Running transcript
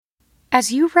As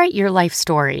you write your life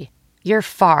story, you're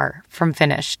far from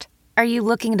finished. Are you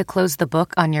looking to close the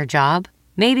book on your job?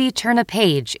 Maybe turn a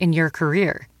page in your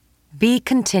career? Be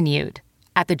continued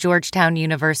at the Georgetown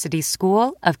University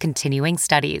School of Continuing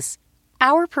Studies.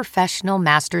 Our professional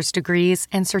master's degrees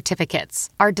and certificates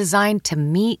are designed to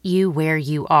meet you where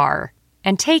you are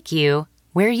and take you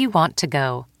where you want to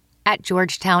go. At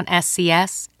Georgetown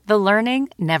SCS, the learning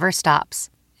never stops,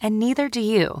 and neither do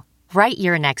you. Write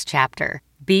your next chapter.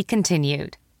 Be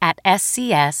continued at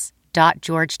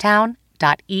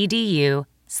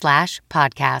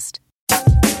scs.georgetown.edu/podcast. The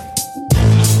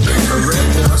red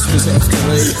dust was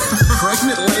escalating.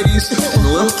 Pregnant ladies and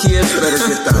little kids better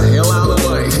get the hell out of the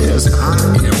way, because I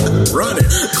am running.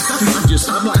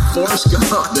 I'm like Forrest Gump,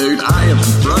 dude. I am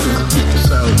running.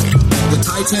 So, the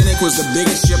Titanic was the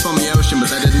biggest ship on the ocean, but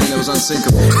that didn't mean it was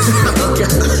unsinkable. Okay.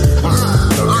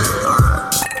 All right.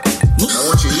 I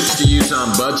want you each to use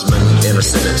ombudsman in a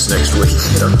sentence next week.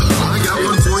 I got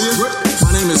one for you.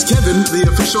 My name is Kevin, the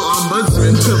official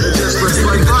ombudsman of the Just Press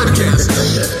Play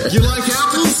podcast. You like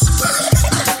apples?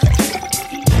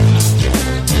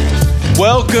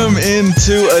 Welcome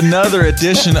into another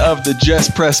edition of the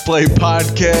Just Press Play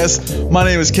podcast. My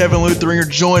name is Kevin Lutheringer,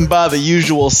 joined by the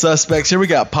usual suspects. Here we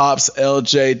got Pops,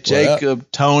 LJ, Jacob,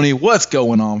 Tony. What's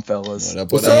going on, fellas?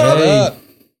 What's up?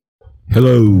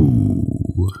 Hello.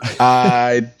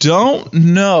 I don't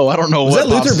know. I don't know what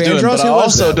Pops is doing, but I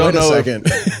also don't know.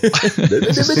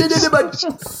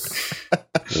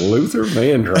 Luther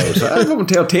Vandross. I'm going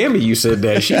to tell Tammy you said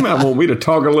that. She might want me to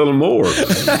talk a little more.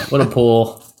 What a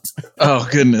pull. Oh,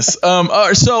 goodness.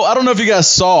 So I don't know if you guys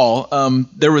saw,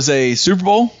 there was a Super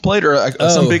Bowl played or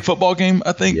some big football game,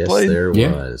 I think, played. Yes, there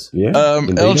was. Yeah.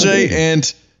 LJ,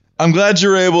 and I'm glad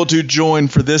you're able to join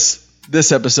for this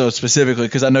episode specifically,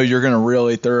 because I know you're going to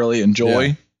really thoroughly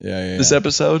enjoy this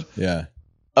episode. Yeah.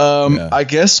 I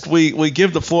guess we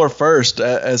give the floor first,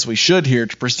 as we should here,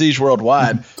 to Prestige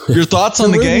Worldwide. Your thoughts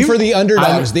on the game? For the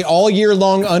underdogs, the all year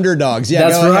long underdogs. Yeah,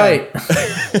 that's right.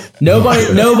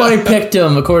 Nobody picked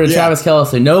him, according to Travis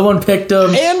Kelce. No one picked him.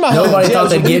 And Mahomes. Nobody thought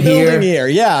they'd get here. They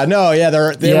were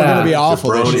going to be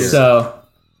awful this year. So,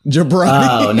 Jabroni.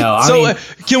 Oh no.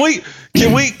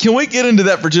 Can we get into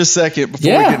that for just a second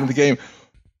before we get into the game?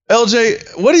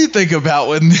 LJ, what do you think about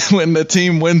when the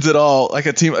team wins it all? Like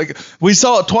a team, like we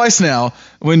saw it twice now.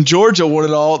 When Georgia won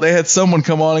it all, they had someone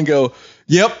come on and go,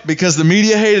 "Yep, because the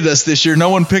media hated us this year. No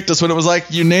one picked us." When it was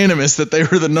like unanimous that they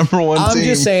were the number one team. I'm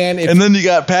just saying. And then you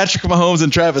got Patrick Mahomes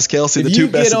and Travis Kelce, the two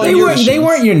best. They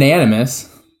weren't unanimous.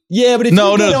 Yeah, but if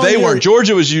they weren't.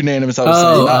 Georgia was unanimous. I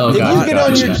was saying. If you get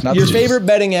on your favorite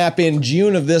betting app in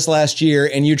June of this last year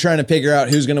and you're trying to figure out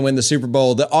who's going to win the Super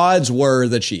Bowl, the odds were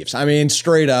the Chiefs. I mean,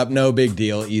 straight up, no big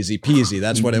deal, easy peasy.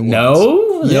 That's what it was.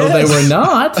 No, they were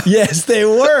not. Yes, they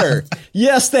were.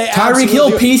 Yes, they. Tyreek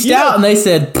Hill pieced out, and they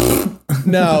said.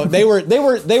 No, they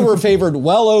were favored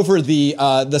well over the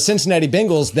Cincinnati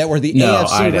Bengals that were the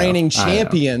AFC reigning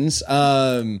champions.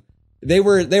 They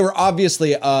were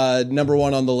obviously number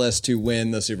one on the list to win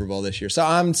the Super Bowl this year. So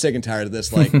I'm sick and tired of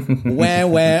this like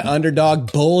wah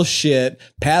underdog bullshit,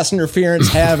 pass interference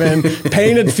having,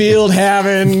 painted field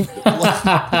having.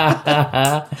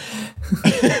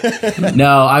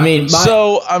 No, I mean,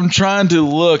 so I'm trying to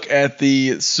look at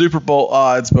the Super Bowl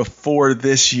odds before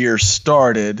this year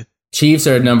started. Chiefs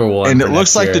are number one, and it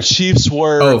looks like the Chiefs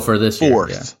were for this fourth.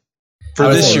 Year,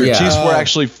 For this year, Chiefs were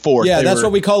actually fourth. Yeah, that's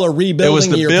what we call a rebuilding year. It was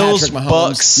the Bills, Patrick Mahomes.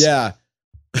 Bucks.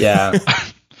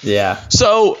 Yeah.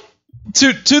 So,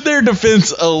 to their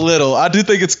defense a little, I do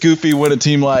think it's goofy when a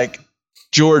team like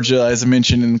Georgia, as I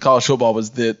mentioned in college football, was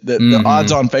the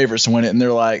odds-on favorites to win it, and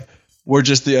they're like, we're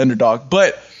just the underdog.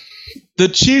 But the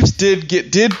Chiefs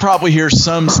did probably hear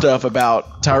some stuff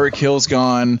about Tyreek Hill's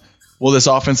gone. Will this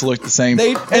offense look the same?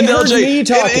 They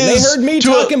heard me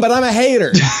talking, but I'm a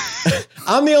hater.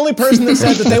 I'm the only person that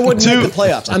said that they wouldn't make the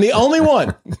playoffs. I'm the only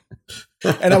one.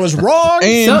 And I was wrong.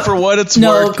 And for what it's worth,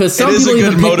 no, because some people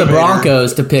even pick the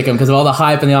Broncos to pick them because of all the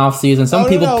hype in the offseason. Some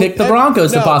people pick the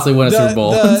Broncos to possibly win a Super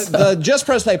Bowl. The Just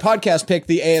Press Play podcast picked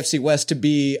the AFC West to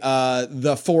be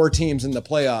the 4 teams in the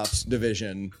playoffs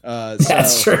division.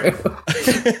 That's true.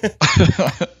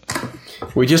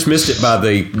 We just missed it by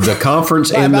the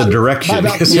conference and the direction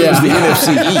because it was the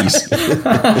NFC East.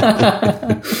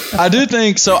 I do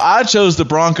think so. I chose the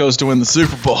Broncos to win the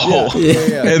Super Bowl,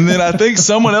 and then I think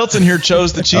someone else in here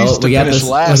chose the Chiefs to finish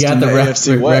last. We got in the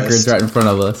AFC West. records right in front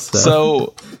of us.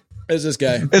 So is this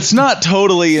guy? It's not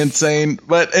totally insane,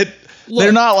 but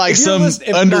they're not like some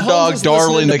underdog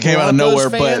darling that came out of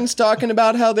nowhere. Fans talking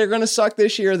about how they're going to suck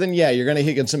this year, then you're going to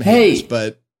hit some haters.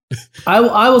 But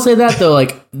I will say that though,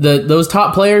 like those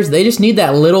top players, they just need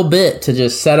that little bit to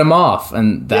just set them off,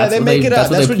 and that's what they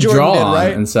draw on.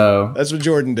 Right? And so that's what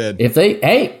Jordan did. If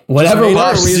they whatever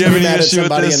works, you have any issue with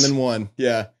this? And then won.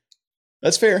 Yeah,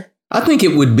 that's fair. I think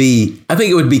it would be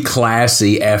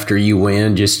classy after you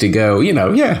win just to go, we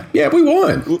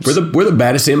won. Oops. We're the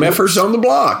baddest MFers on the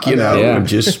block, and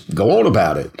just go on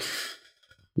about it.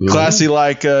 Classy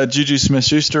like Juju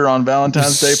Smith-Schuster on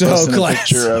Valentine's Day, posting a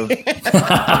picture of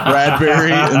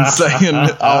Bradbury and saying,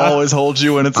 "I'll always hold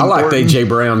you when it's important." I like AJ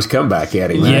Brown's comeback at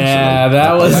him. Yeah,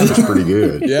 that was pretty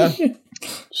good. Yeah.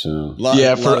 So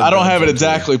I don't have it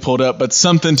exactly pulled up, but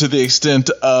something to the extent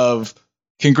of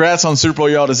 "Congrats on Super Bowl,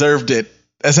 y'all deserved it."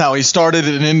 That's how he started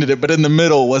it and ended it. But in the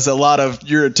middle was a lot of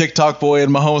 "You're a TikTok boy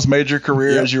and Mahomes made your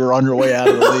career as you were on your way out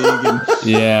of the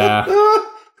league."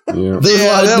 And There's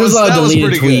a lot of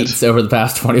deleted tweets over the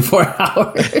past 24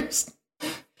 hours.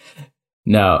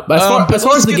 No, but as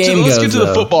far as the game goes, let's get to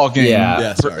the football game.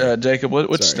 Jacob, what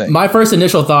you think? My first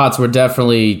initial thoughts were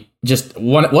definitely just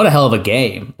what a hell of a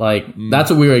game. Like that's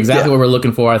what we were what we were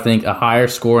looking for. I think a higher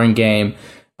scoring game.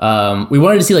 We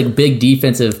wanted to see like big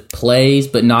defensive plays,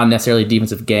 but not necessarily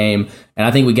defensive game. And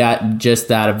I think we got just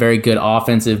that, a very good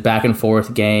offensive back and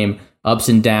forth game. Ups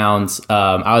and downs.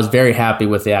 I was very happy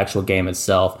with the actual game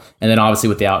itself, and then obviously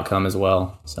with the outcome as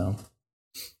well. So,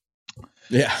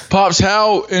 Pops,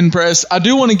 how impressed? I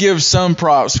do want to give some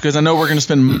props because I know we're going to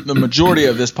spend the majority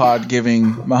of this pod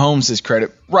giving Mahomes his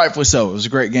credit. Rightfully so. It was a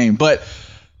great game, but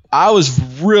I was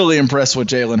really impressed with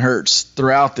Jalen Hurts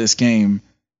throughout this game.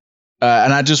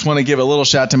 And I just want to give a little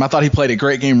shout to him. I thought he played a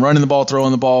great game running the ball,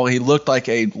 throwing the ball. He looked like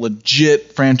a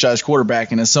legit franchise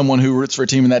quarterback, and as someone who roots for a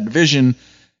team in that division,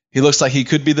 he looks like he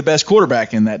could be the best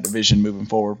quarterback in that division moving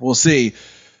forward. We'll see.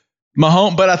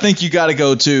 Mahomes, but I think you got to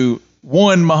go to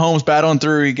one, Mahomes battling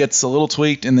through. He gets a little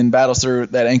tweaked and then battles through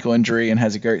that ankle injury and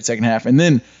has a great second half. And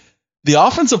then the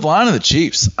offensive line of the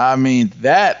Chiefs. I mean,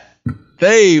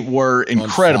 they were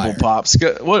incredible, Pops.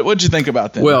 What'd you think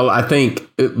about them? Well, I think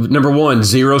number one,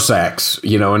 0 sacks.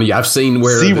 And I've seen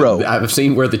where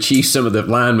the Chiefs, some of the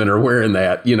linemen are wearing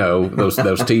that.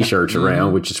 Those T-shirts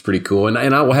around, which is pretty cool.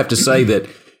 And I will have to say that.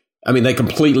 I mean, they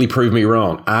completely proved me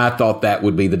wrong. I thought that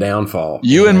would be the downfall.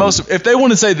 If they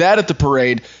want to say that at the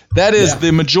parade, that is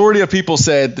the majority of people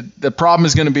said the problem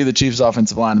is going to be the Chiefs'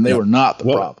 offensive line, and they were not the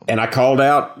problem. And I called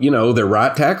out, their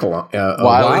right tackle,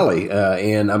 Wiley.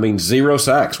 And I mean, 0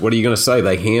 sacks. What are you going to say?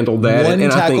 They handled that. One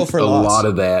and tackle I think for a loss. lot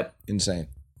of that insane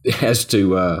has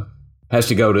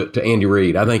to go to Andy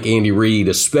Reid. I think Andy Reid,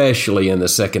 especially in the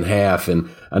second half, and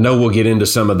I know we'll get into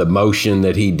some of the motion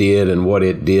that he did and what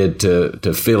it did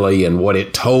to Philly and what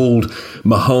it told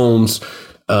Mahomes.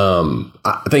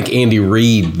 I think Andy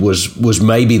Reid was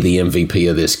maybe the MVP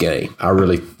of this game. I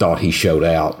really thought he showed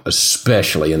out,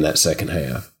 especially in that second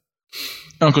half.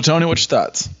 Uncle Tony, what's your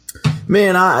thoughts?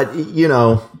 Man,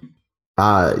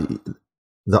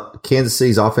 the Kansas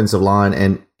City's offensive line,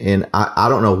 and I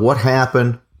don't know what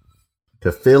happened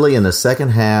to Philly in the second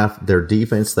half. Their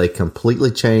defense, they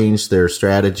completely changed their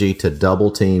strategy to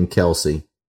double team Kelsey,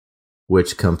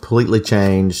 which completely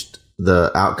changed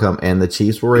the outcome, and the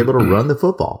Chiefs were able to run the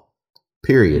football.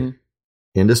 Period.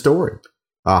 End of story.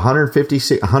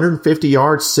 150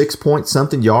 yards, 6 point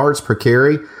something yards per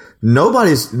carry.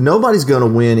 Nobody's going to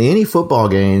win any football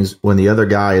games when the other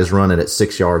guy is running at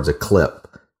 6 yards a clip,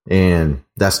 and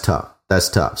that's tough.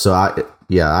 So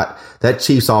that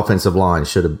Chiefs offensive line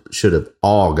should have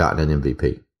all gotten an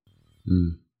MVP.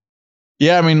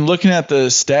 Yeah, I mean, looking at the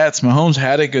stats, Mahomes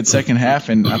had a good second half,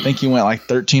 and I think he went like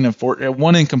 13 of 14,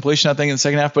 one incompletion, I think, in the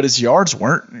second half, but his yards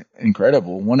weren't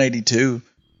incredible. 182.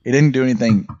 He didn't do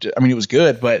anything. I mean, it was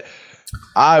good, but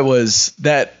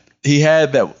he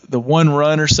had the one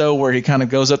run or so where he kind of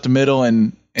goes up the middle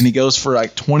and he goes for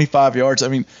like 25 yards. I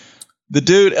mean, the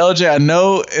dude, LJ, I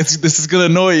know this is going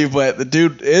to annoy you, but the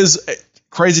dude is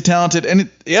crazy talented,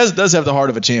 and he does have the heart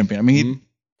of a champion. I mean,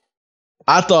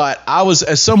 I thought I was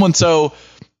a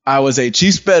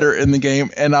Chiefs bettor in the game,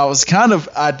 and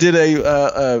I did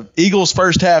a Eagles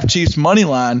first half Chiefs money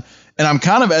line, and I'm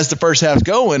kind of, as the first half's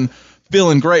going,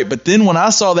 feeling great. But then when I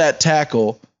saw that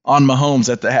tackle on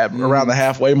Mahomes at around the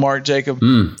halfway mark, Jacob, I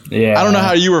don't know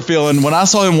how you were feeling. When I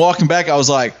saw him walking back, I was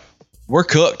like, we're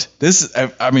cooked.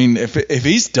 If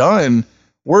he's done,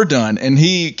 we're done. And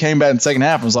he came back in the second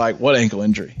half and was like, what ankle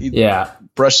injury? He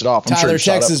brushed it off. I'm Tyler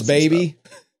sure Texas, baby.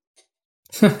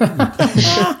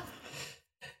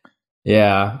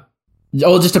 Yeah.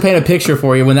 Oh, just to paint a picture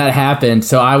for you, when that happened,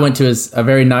 so I went to a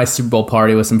very nice Super Bowl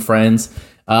party with some friends,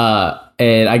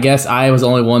 and I guess I was the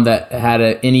only one that had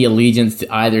any allegiance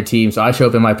to either team, so I show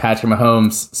up in my Patrick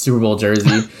Mahomes Super Bowl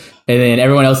jersey, And then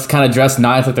everyone else is kind of dressed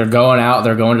nice, like they're going out,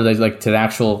 they're going to the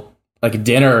actual like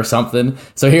dinner or something.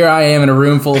 So here I am in a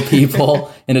room full of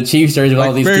people in a Chiefs jersey with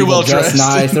all these people well dressed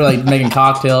nice. They're like making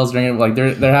cocktails, drinking, like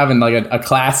they're having like a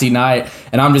classy night,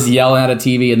 and I'm just yelling at a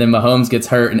TV. And then Mahomes gets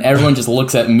hurt, and everyone just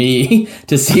looks at me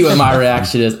to see what my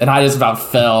reaction is, and I just about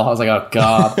fell. I was like, oh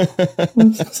god.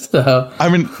 So I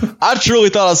mean, I truly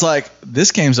thought, I was like,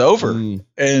 this game's over,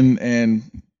 and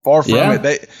far from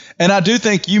it. And I do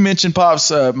think you mentioned Pops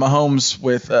Mahomes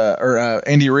with or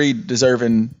Andy Reid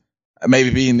deserving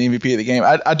maybe being the MVP of the game.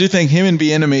 I do think him and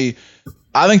Bieniemy,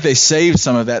 I think they saved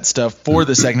some of that stuff for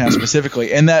the second half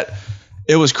specifically, and that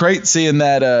it was great seeing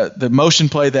that the motion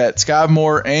play that Skyy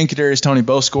Moore and Kadarius Toney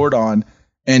both scored on,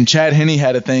 and Chad Henne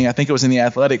had a thing, I think it was in The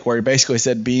Athletic, where he basically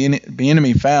said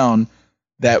Bieniemy found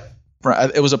that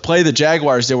it was a play the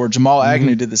Jaguars did where Jamal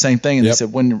Agnew did the same thing, and they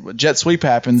said when jet sweep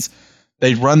happens,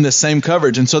 they run the same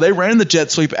coverage, and so they ran the jet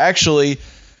sweep actually.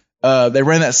 They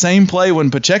ran that same play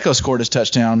when Pacheco scored his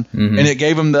touchdown, and it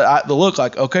gave them the look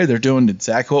like, okay, they're doing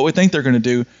exactly what we think they're going to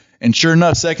do. And sure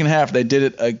enough, second half, they did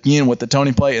it again with the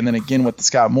Toney play and then again with the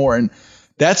Skyy Moore. And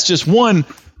that's just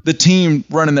the team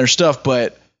running their stuff,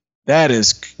 but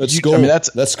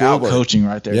that's out coaching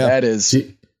right there. Yeah. That is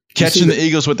catching the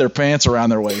Eagles with their pants around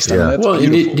their waist. Yeah. I mean, well,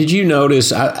 did you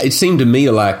notice, it seemed to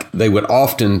me like they would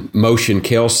often motion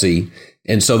Kelce,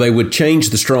 and so they would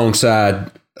change the strong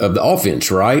side of the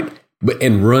offense, right?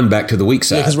 And run back to the weak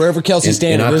side. Yeah, because wherever Kelce's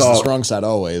standing is the strong side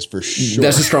always, for sure.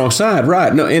 That's the strong side,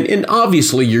 right. No, and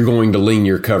obviously you're going to lean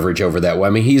your coverage over that way.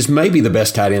 I mean, he's maybe the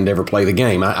best tight end to ever play the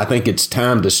game. I think it's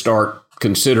time to start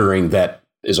considering that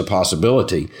as a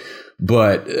possibility.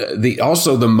 But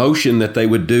also the motion that they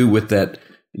would do with that,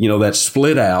 that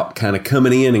split out kind of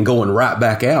coming in and going right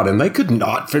back out. And they could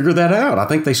not figure that out. I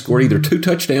think they scored either 2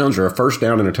 touchdowns or a first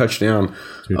down and a touchdown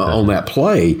on that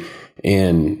play.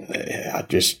 And I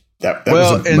just that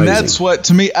was amazing. And that's what,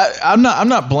 to me, I'm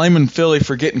not blaming Philly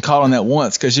for getting caught on that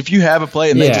once, because if you have a play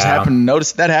and they just happen to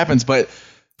notice, that happens. But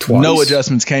twice. No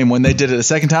adjustments came when they did it a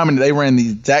second time, and they ran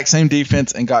the exact same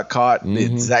defense and got caught the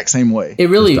exact same way. It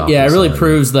really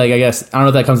proves, like, I guess, I don't know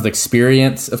if that comes with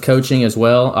experience of coaching as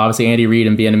well. Obviously, Andy Reid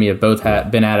and Bieniemy have both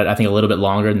been at it, I think, a little bit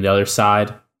longer than the other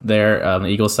side there, the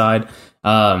Eagles side.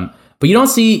 But you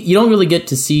don't really get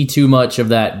to see too much of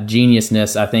that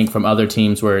geniusness, I think, from other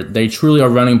teams where they truly are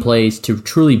running plays to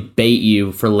truly bait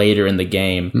you for later in the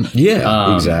game.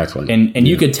 Yeah, exactly. And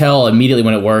you could tell immediately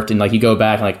when it worked, and like you go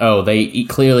back and like, oh, they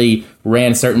clearly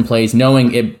ran certain plays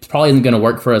knowing it probably isn't going to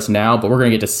work for us now, but we're going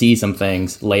to get to see some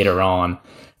things later on.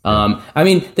 I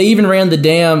mean, they even ran the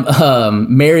damn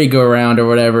merry-go-round or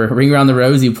whatever, ring around the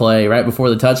rosy play right before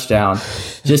the touchdown,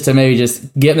 just to maybe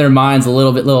just get in their minds a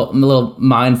little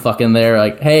mind fucking there.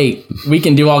 Like, hey, we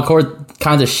can do all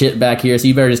kinds of shit back here, so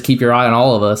you better just keep your eye on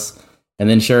all of us. And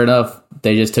then, sure enough,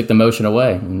 they just took the motion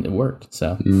away, and it worked.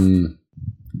 So.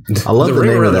 I love the ring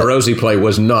name around of the rosy play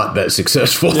was not that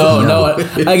successful. No.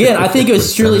 Again, I think it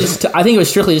was strictly just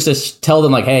to tell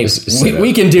them, like, hey,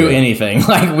 we can do anything.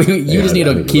 Like, you just need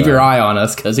to keep your eye on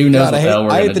us, because who knows what the hell we're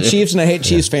going to do. I hate the Chiefs and I hate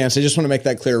Chiefs fans. I just want to make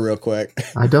that clear real quick.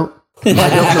 I don't know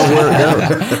where it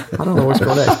goes. I don't know what's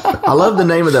going on. I love the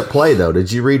name of that play, though.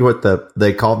 Did you read what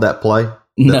they called that play that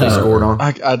they scored on?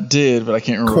 I did, but I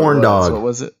can't remember. Corn dog. What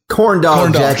was it? Corn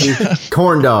dog, Jackie.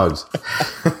 Corn dogs.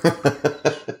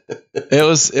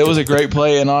 It was a great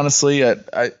play, and honestly,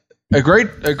 a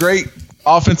great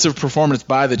offensive performance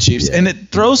by the Chiefs. Yeah. And it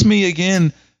throws me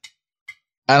again,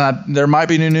 and there might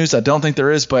be new news. I don't think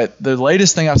there is, but the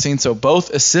latest thing I've seen, so both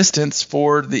assistants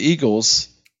for the Eagles,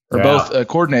 or both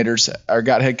coordinators,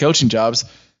 got head coaching jobs,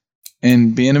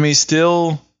 and Bieniemy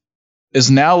still is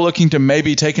now looking to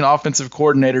maybe take an offensive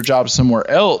coordinator job somewhere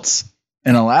else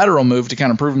in a lateral move to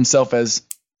kind of prove himself as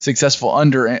successful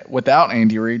without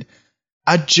Andy Reid.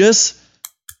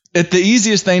 It's the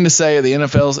easiest thing to say, the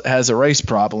NFL has a race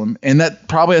problem, and that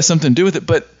probably has something to do with it,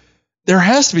 but there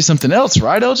has to be something else,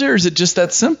 right, LJ, or is it just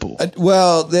that simple?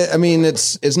 I mean,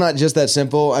 it's not just that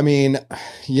simple. I mean,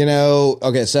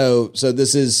 okay, so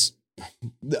this is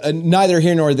neither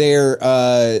here nor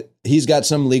there. He's got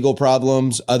some legal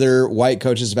problems. Other white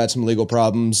coaches have had some legal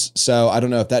problems, so I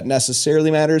don't know if that necessarily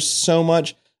matters so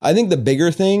much. I think the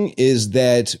bigger thing is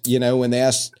that, when they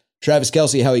ask Travis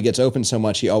Kelce how he gets open so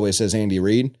much, he always says Andy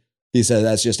Reid. He says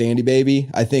that's just Andy, baby.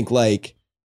 I think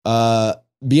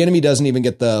Bieniemy doesn't even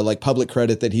get the public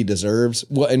credit that he deserves.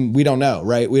 Well, and we don't know,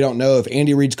 right? We don't know if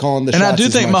Andy Reid's calling the shots. And I do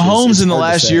think Mahomes in the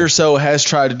last year or so has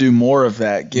tried to do more of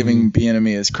that, giving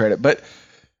Bieniemy his credit. But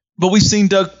we've seen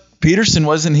Doug Peterson,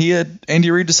 wasn't he a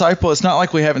Andy Reid disciple? It's not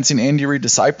like we haven't seen Andy Reid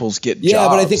disciples get jobs. Yeah,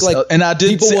 but I think and I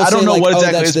did. I don't know what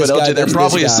exactly is, but LJ, there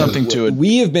probably is something to it.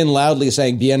 We have been loudly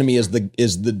saying Bieniemy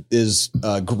is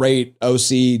great.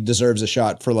 OC deserves a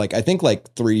shot for I think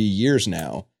 3 years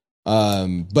now.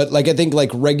 But I think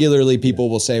regularly people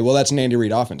will say, well, that's an Andy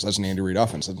Reid offense. That's an Andy Reid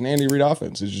offense. That's an Andy Reid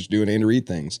offense. It's just doing Andy Reid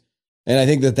things. And I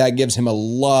think that gives him a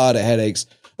lot of headaches,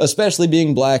 especially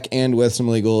being black and with some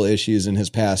legal issues in his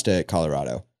past at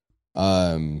Colorado.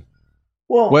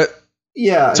 What?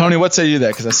 Yeah, Tony, what say you that?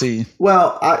 Because I see.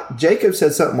 Well, Jacob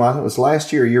said something. I think it was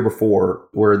last year, or year before,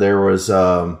 where there was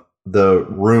the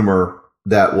rumor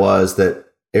that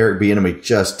Eric Bieniemy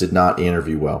just did not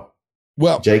interview well.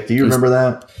 Well, Jake, do you remember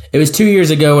that? It was 2 years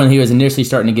ago when he was initially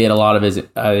starting to get a lot of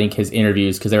his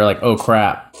interviews, because they were like, "Oh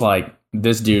crap,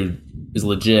 this dude is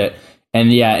legit."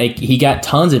 And yeah, he got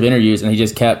tons of interviews, and he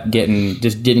just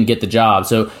didn't get the job.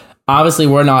 So obviously,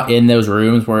 we're not in those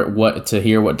rooms to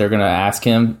hear what they're going to ask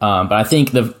him. But I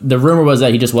think the rumor was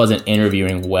that he just wasn't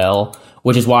interviewing well,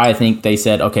 which is why I think they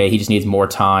said, okay, he just needs more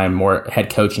time, more head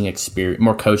coaching experience,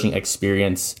 more coaching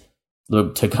experience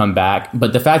to come back.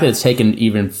 But the fact that it's taken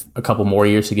even a couple more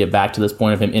years to get back to this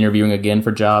point of him interviewing again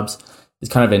for jobs is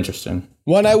kind of interesting.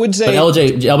 One, I would say, but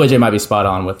LBJ might be spot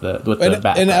on with the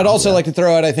background. And I'd also like to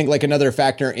throw out, I think, another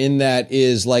factor in that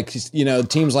is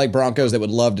teams like Broncos that would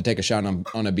love to take a shot on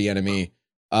a Bieniemy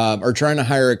are trying to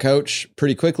hire a coach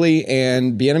pretty quickly,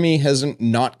 and Bieniemy hasn't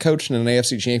not coached in an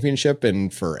AFC championship in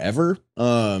forever.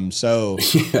 So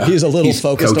he's a little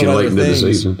focused on other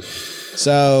things.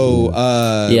 So,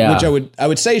 which I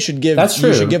would say you should give a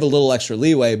little extra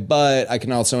leeway, but I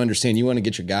can also understand you want to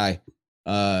get your guy.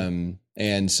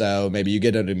 And so maybe you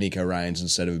get into D'Amico Ryans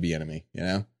instead of a Bieniemy,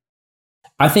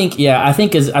 I think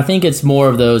it's more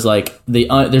of those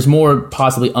there's more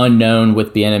possibly unknown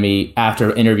with Bieniemy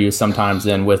after interviews sometimes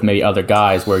than with maybe other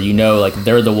guys where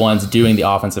they're the ones doing the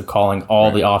offensive calling,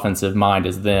 all the offensive mind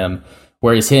is them.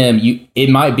 Whereas him, it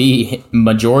might be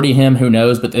majority him, who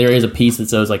knows, but there is a piece that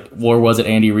says or was it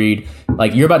Andy Reid?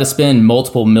 You're about to spend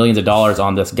multiple millions of dollars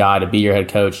on this guy to be your head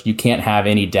coach. You can't have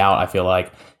any doubt, I feel like.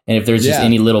 And if there's just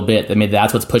any little bit,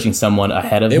 that's what's pushing someone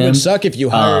ahead of him. It would suck if you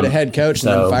hired a head coach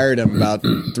and then fired him about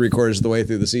 3/4 of the way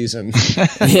through the season.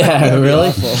 Yeah,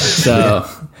 really? So,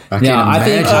 I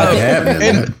think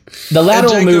the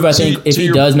lateral move, I think if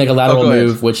he does make a lateral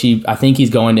move, which I think he's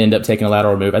going to end up taking a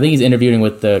lateral move. I think he's interviewing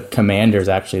with the Commanders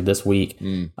actually this week.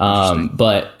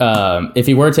 But if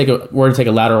he were to take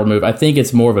a lateral move, I think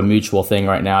it's more of a mutual thing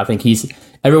right now. I think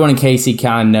everyone in KC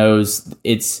kind of knows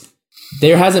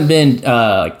there hasn't been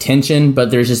tension,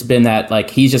 but there's just been that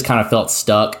he's just kind of felt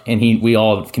stuck, and we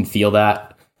all can feel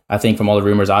that. I think from all the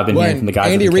rumors I've been hearing from the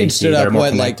guys. Andy Reid stood up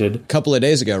a couple of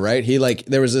days ago, right? He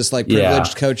there was this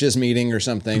privileged coaches meeting or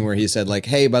something where he said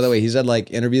hey, by the way, he's had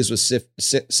interviews with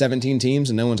 17 teams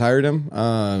and no one's hired him.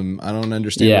 I don't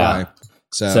understand why.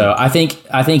 So I think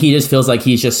he just feels like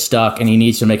he's just stuck and he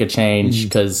needs to make a change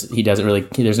because he doesn't really.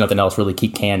 There's nothing else really he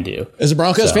can do. As a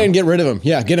Broncos fan, get rid of him.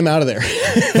 Yeah, get him out of there.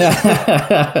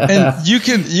 And you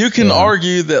can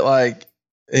argue that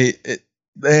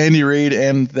Andy Reid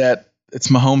and that it's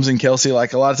Mahomes and Kelsey. A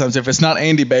lot of times, if it's not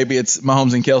Andy, baby, it's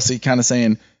Mahomes and Kelsey kind of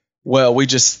saying, well,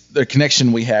 the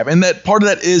connection we have. And that part of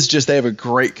that is just they have a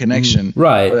great connection.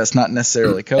 Right. But that's not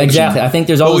necessarily coaching. Exactly. I think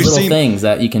there's all these little things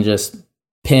that you can just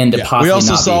pin to possibly we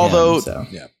also not saw,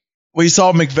 be him, we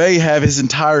saw McVay have his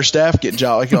entire staff get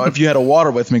jobs. If you had a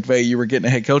water with McVay, you were getting a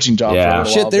head coaching job. Yeah. For a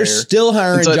little while they're there. still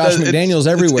hiring Josh McDaniels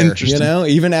everywhere,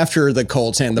 even after the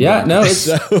Colts and the Broncos.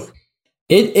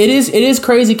 It is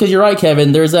crazy because you're right,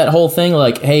 Kevin. There's that whole thing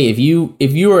hey, if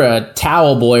you were a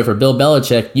towel boy for Bill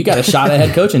Belichick, you got a shot at a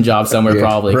head coaching job somewhere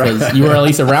probably because you were at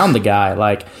least around the guy.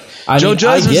 Joe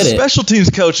Judge was a special teams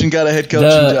coach and got a head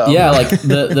coaching job. Yeah,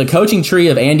 the coaching tree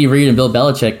of Andy Reid and Bill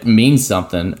Belichick means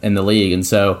something in the league, and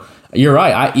so you're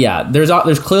right.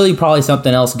 There's clearly probably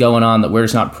something else going on that we're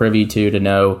just not privy to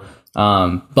know.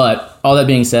 But all that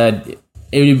being said,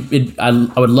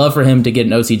 I would love for him to get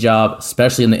an OC job,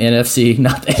 especially in the NFC,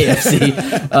 not the AFC.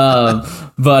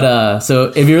 So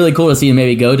it'd be really cool to see him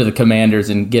maybe go to the Commanders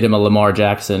and get him a Lamar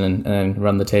Jackson and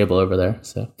run the table over there.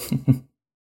 So.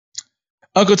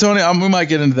 Uncle Tony, we might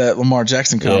get into that Lamar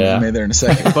Jackson comment you made there in a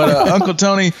second. But Uncle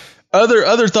Tony,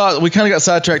 other thoughts? We kind of got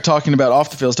sidetracked talking about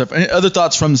off the field stuff. Any other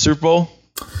thoughts from the Super Bowl?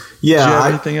 Yeah. Do you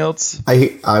have anything else?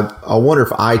 I wonder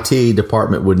if IT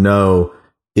department would know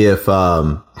if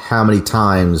how many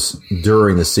times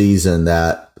during the season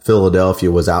that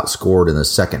Philadelphia was outscored in the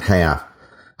second half.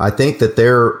 I think that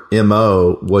their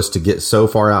MO was to get so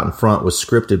far out in front with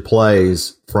scripted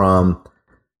plays from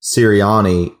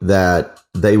Sirianni that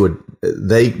they would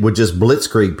just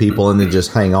blitzkrieg people and then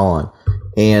just hang on.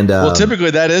 And well,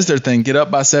 typically that is their thing: get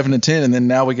up by 7-10, and then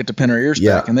now we get to pin our ears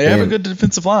back. And they have a good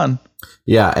defensive line.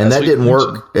 Yeah, and that didn't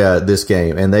work this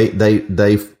game, and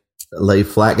they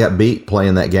flat got beat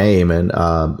playing that game, and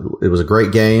it was a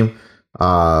great game.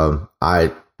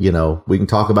 We can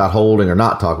talk about holding or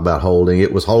not talk about holding.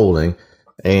 It was holding,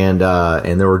 and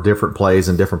there were different plays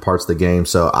in different parts of the game.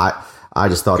 So I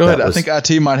just thought. Go ahead. I think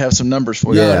IT might have some numbers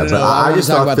for you. Yeah, but I just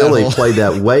thought Philly played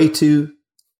that way too.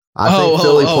 I think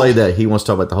Philly played that. He wants to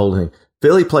talk about the holding.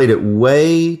 Philly played it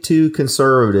way too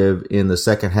conservative in the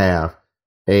second half.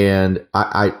 And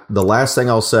the last thing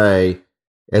I'll say,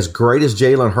 as great as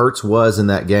Jalen Hurts was in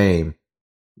that game,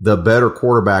 the better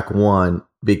quarterback won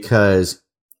because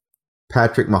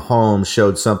Patrick Mahomes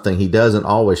showed something he doesn't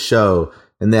always show,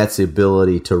 and that's the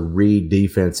ability to read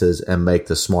defenses and make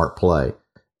the smart play.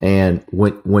 And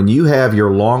when you have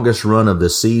your longest run of the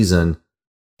season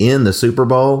in the Super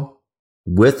Bowl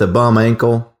with a bum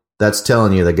ankle, that's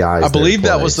telling you the guys. I believe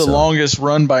that was the longest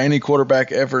run by any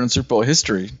quarterback ever in Super Bowl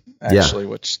history, actually,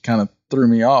 which kind of threw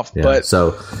me off. Yeah. But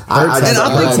so I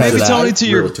think maybe Tony, to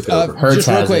your just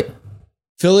real quick,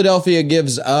 Philadelphia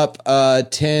gives up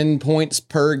 10 points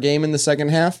per game in the second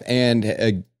half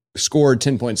and scored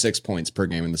 10.6 points per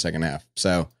game in the second half.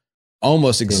 So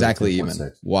almost exactly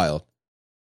even. Wild.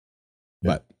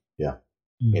 But yeah.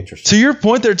 Interesting. To your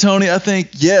point there, Tony, I think,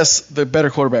 yes, the better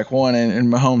quarterback won,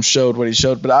 and Mahomes showed what he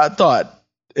showed. But I thought,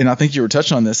 and I think you were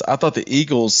touching on this, I thought the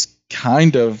Eagles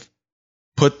kind of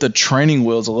put the training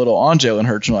wheels a little on Jalen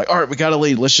Hurts and like, all right, we got a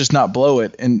lead. Let's just not blow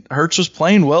it. And Hurts was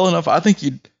playing well enough. I think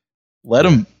you'd let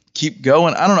him keep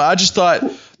going. I don't know. I just thought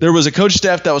there was a coach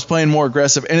staff that was playing more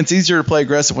aggressive, and it's easier to play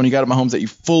aggressive when you got a Mahomes that you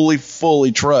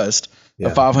fully trust, a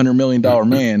 $500 million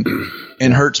man,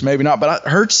 and Hurts maybe not. But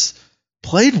Hurts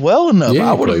played well enough.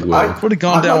 Yeah, I would have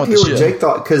gone down with the ship. Jake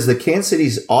thought, because the Kansas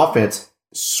City's offense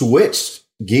switched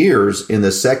gears in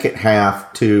the second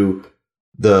half to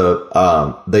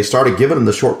they started giving them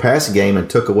the short passing game and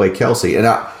took away Kelsey. And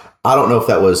I don't know if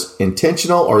that was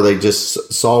intentional or they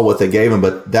just saw what they gave him,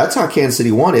 but that's how Kansas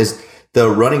City won, is the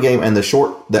running game and that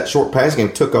short passing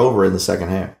game took over in the second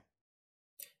half.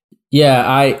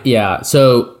 Yeah.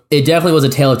 So it definitely was a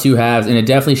tale of two halves, and it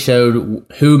definitely showed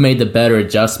who made the better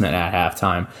adjustment at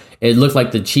halftime. It looked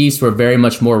like the Chiefs were very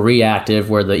much more reactive,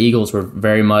 where the Eagles were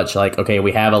very much like, okay,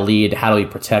 we have a lead. How do we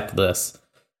protect this?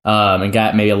 And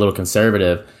got maybe a little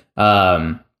conservative.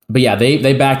 But yeah,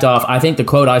 they backed off. I think the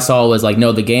quote I saw was like,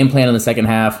 no, the game plan in the second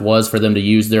half was for them to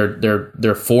use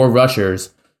their four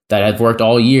rushers that had worked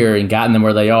all year and gotten them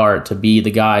where they are to be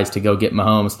the guys to go get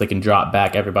Mahomes so they can drop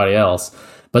back everybody else.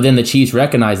 But then the Chiefs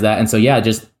recognized that. And so, yeah,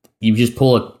 you just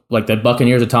pull like the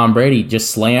Buccaneers of Tom Brady,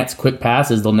 just slants, quick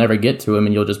passes. They'll never get to him,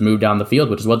 and you'll just move down the field,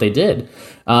 which is what they did.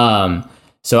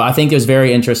 So I think it was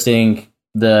very interesting,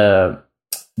 the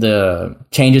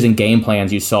changes in game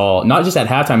plans you saw, not just at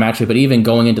halftime, actually, but even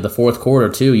going into the fourth quarter,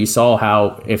 too. You saw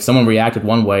how if someone reacted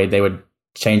one way, they would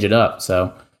change it up.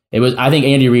 So I think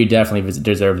Andy Reid definitely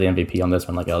deserved the MVP on this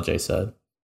one, like LJ said.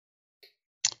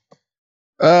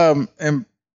 And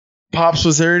Pops,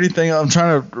 was there anything? I'm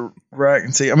trying to rack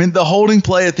and see. I mean, the holding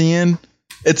play at the end,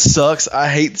 it sucks. I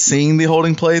hate seeing the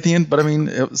holding play at the end, but I mean,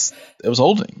 it was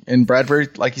holding. And Bradbury,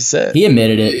 like you said, he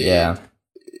admitted it. Yeah.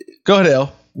 Go ahead,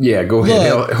 El. Yeah, go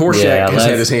ahead. Horshack has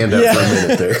had his hand up for a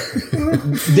minute there.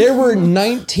 There were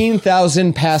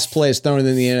 19,000 pass plays thrown in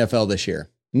the NFL this year.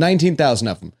 19,000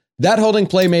 of them. That holding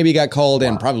play maybe got called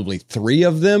in probably 3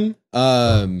 of them.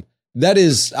 That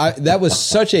was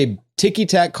such a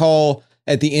ticky-tack call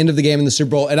at the end of the game in the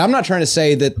Super Bowl. And I'm not trying to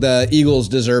say that the Eagles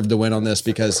deserved the win on this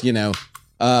because,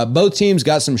 both teams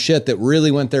got some shit that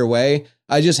really went their way.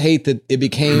 I just hate that it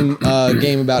became a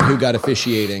game about who got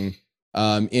officiating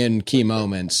in key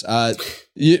moments.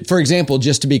 For example,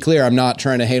 just to be clear, I'm not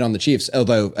trying to hate on the Chiefs,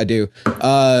 although I do.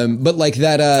 But like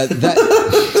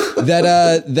that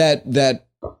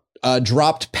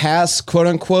dropped pass, quote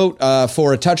unquote,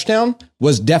 for a touchdown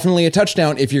was definitely a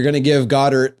touchdown if you're going to give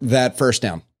Goddard that first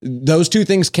down. Those two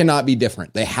things cannot be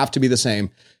different. They have to be the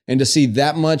same. And to see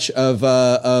that much of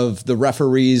the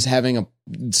referees having a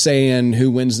say in who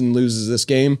wins and loses this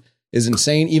game is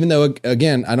insane. Even though,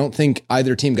 again, I don't think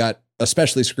either team got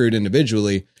especially screwed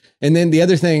individually. And then the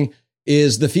other thing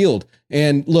is the field.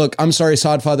 And look, I'm sorry,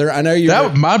 Sodfather. I know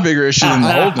that was my bigger issue than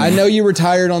the holding. I know you were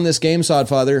tired on this game,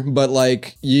 Sodfather, but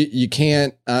like you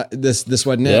can't. This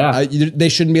wasn't it. They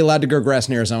shouldn't be allowed to grow grass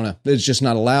in Arizona. It's just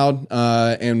not allowed,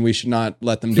 and we should not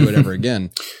let them do it ever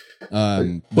again.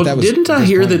 Well, didn't I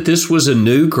hear that this was a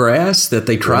new grass that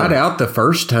they tried out the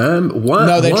first time? Why?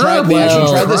 No, they actually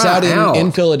tried this out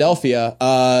in Philadelphia.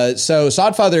 So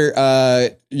Sodfather,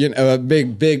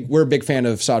 we're a big fan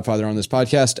of Sodfather on this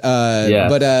podcast.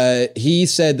 But he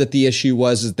said that the issue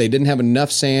was that they didn't have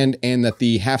enough sand and that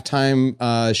the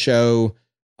halftime show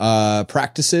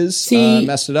practices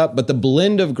messed it up. But the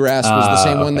blend of grass was the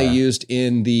same one they used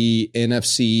in the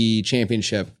NFC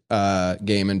Championship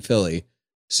game in Philly.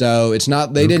 So it's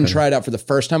not, they didn't try it out for the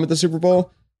first time at the Super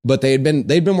Bowl, but they'd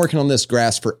been working on this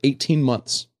grass for 18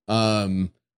 months.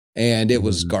 And it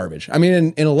was garbage. I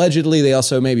mean, and allegedly they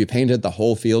also maybe painted the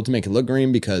whole field to make it look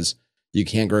green because you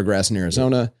can't grow grass in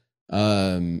Arizona.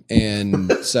 And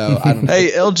so I don't know.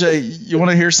 Hey, LJ, you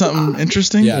want to hear something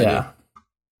interesting? Yeah.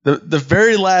 The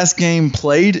very last game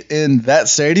played in that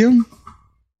stadium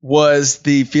was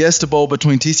the Fiesta Bowl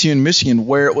between TCU and Michigan,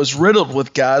 where it was riddled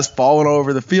with guys falling all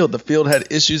over the field. The field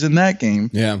had issues in that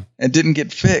game, and didn't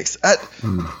get fixed.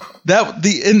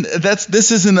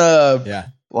 This isn't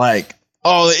like,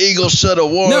 oh, the Eagles should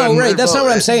have won. No, right. That's not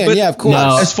what I'm saying. Yeah, of course.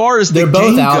 No, as far as the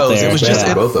game goes, it was just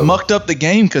it mucked up the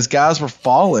game because guys were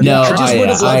falling. No, I just would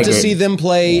have loved to see them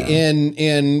play in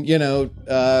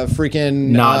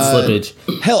freaking slippage.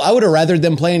 Hell, I would have rather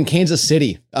them play in Kansas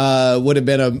City. Would have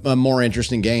been a more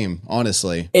interesting game,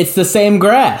 honestly. It's the same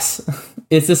grass.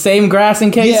 It's the same grass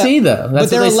in KC, though.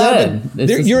 That's what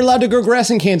they said. You're allowed to grow grass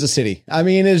in Kansas City. I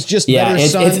mean, it's just better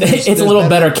sun. It's a little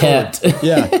better kept.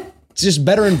 Yeah. It's just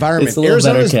better environment.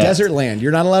 Arizona's desert land.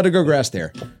 You're not allowed to grow grass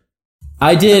there.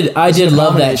 I did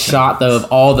love that shot though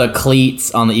of all the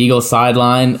cleats on the Eagles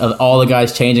sideline of all the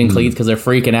guys changing cleats because they're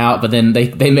freaking out. But then they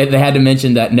had to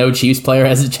mention that no Chiefs player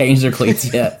hasn't changed their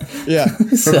cleats yet. Yeah.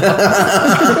 So,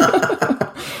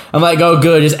 I'm like, oh,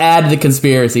 good. Just add to the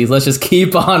conspiracies. Let's just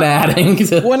keep on adding.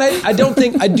 When I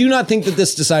do not think that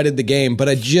this decided the game, but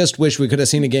I just wish we could have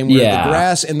seen a game where the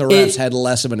grass and the refs had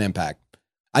less of an impact.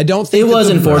 I don't think it was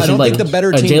unfortunate. I don't think the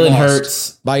better team Jalen lost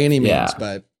Hurts by any means,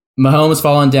 but Mahomes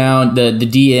falling down, the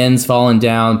DNs falling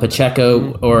down,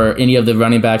 Pacheco or any of the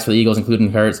running backs for the Eagles,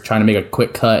 including Hurts, trying to make a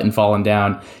quick cut and falling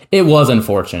down. It was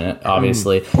unfortunate,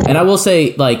 obviously. And I will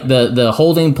say, like the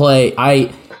holding play,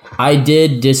 I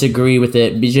did disagree with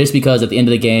it just because at the end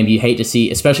of the game, you hate to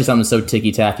see, especially something so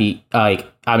ticky-tacky. Like,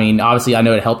 I mean, obviously, I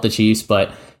know it helped the Chiefs,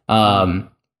 but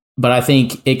I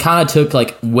think it kind of took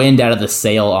like wind out of the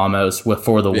sail almost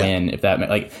for the win. If that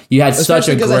like you had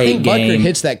especially such a great game, Butker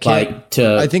hits that kick.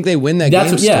 I think they win that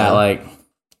game.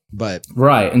 But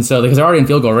right, and so because they're already in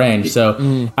field goal range, so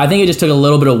I think it just took a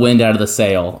little bit of wind out of the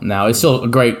sail. Now it's still a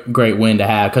great win to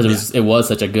have because it was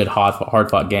such a good hard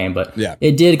fought game, but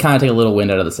it did kind of take a little wind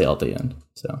out of the sail at the end.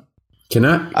 So.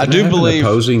 I do believe.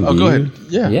 Opposing go ahead.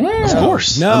 Yeah, of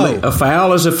course. No, I mean, a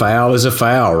foul is a foul is a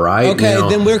foul, right? Okay,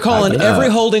 then we're calling every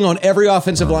holding on every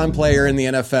offensive line player in the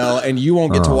NFL, and you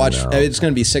won't get to watch. No. It's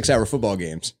going to be 6-hour football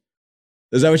games.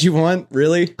 Is that what you want?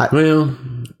 Really? No,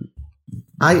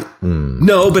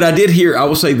 but I did hear. I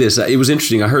will say this. It was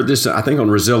interesting. I heard this. I think on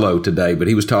Rosillo today, but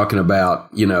he was talking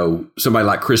about somebody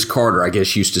like Chris Carter. I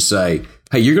guess used to say,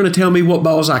 "Hey, you're going to tell me what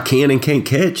balls I can and can't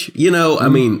catch." I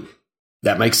mean.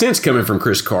 That makes sense coming from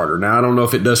Chris Carter. Now, I don't know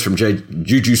if it does from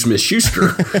Juju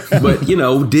Smith-Schuster, but,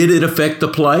 did it affect the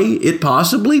play? It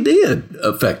possibly did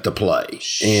affect the play.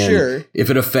 Sure. And if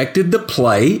it affected the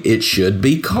play, it should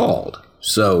be called.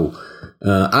 So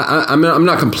I'm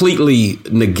not completely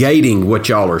negating what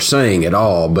y'all are saying at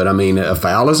all, but, I mean, a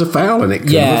foul is a foul, and it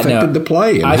could have affected the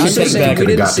play. And I should take back. We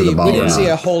didn't see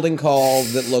a holding call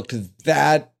that looked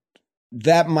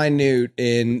that minute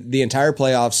in the entire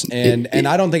playoffs, and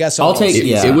I don't think I saw.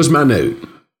 It was minute.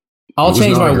 I'll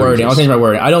change my wording.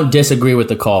 I don't disagree with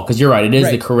the call because you're right. It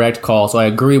is the correct call, so I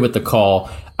agree with the call.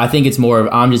 I think it's more of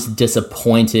I'm just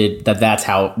disappointed that's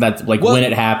when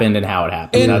it happened and how it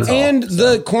happened. And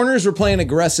the corners were playing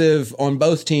aggressive on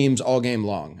both teams all game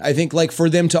long. I think like for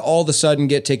them to all of a sudden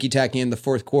get ticky-tacky in the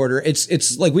fourth quarter,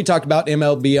 it's like we talked about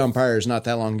MLB umpires not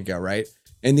that long ago, right?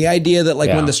 And the idea that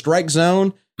when the strike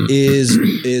zone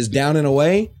is down and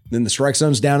away, then the strike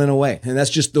zone's down and away. And that's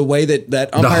just the way that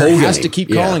umpire has to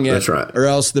keep calling it. That's right. Or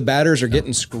else the batters are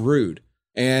getting screwed.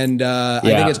 And I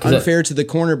think it's unfair to the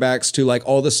cornerbacks to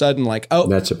all of a sudden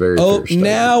that's a very fair statement.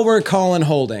 Now we're calling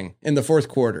holding in the fourth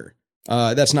quarter.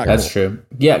 That's not that's cool. true.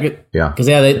 Yeah. Because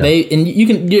they and you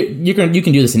can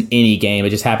do this in any game. It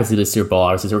just happens to the Super Bowl,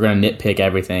 obviously. So we're going to nitpick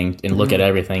everything and look at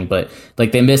everything. But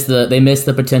they missed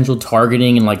the potential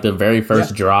targeting in the very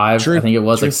first drive. True. I think it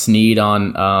was Snead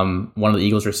on one of the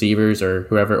Eagles receivers or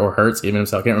whoever, or Hurts even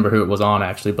himself. I can't remember who it was on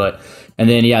actually. But and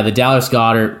then the Dallas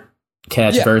Goedert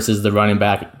catch versus the running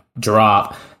back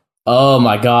drop. Oh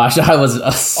my gosh, I was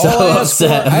so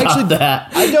upset about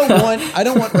that. I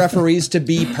don't want referees to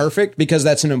be perfect because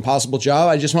that's an impossible job.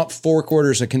 I just want 4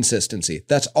 quarters of consistency.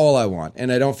 That's all I want,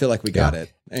 and I don't feel like we got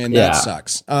it, and that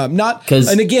sucks.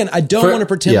 And again, I don't want to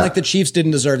pretend like the Chiefs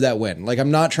didn't deserve that win. Like, I'm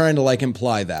not trying to like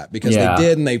imply that because they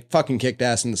did, and they fucking kicked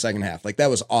ass in the second half. Like, that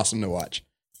was awesome to watch,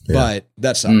 but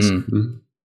that sucks. Mm-hmm.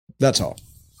 That's all.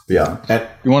 Yeah,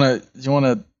 you want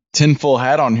a tinfoil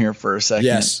hat on here for a second?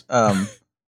 Yes.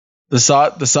 The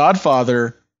Sod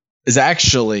father is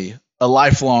actually a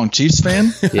lifelong Chiefs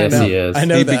fan. Yes, he is. I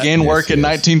know he that. began work in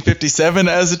 1957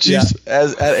 as a Chiefs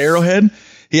at Arrowhead.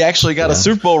 He actually got a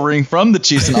Super Bowl ring from the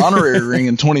Chiefs, an honorary ring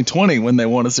in 2020 when they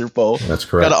won a Super Bowl. That's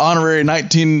correct. Got an honorary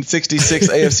 1966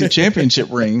 AFC Championship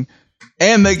ring,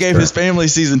 and they gave his family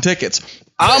season tickets.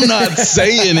 I'm not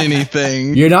saying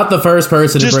anything. You're not the first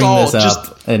person to bring this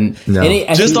up. He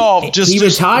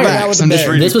retired.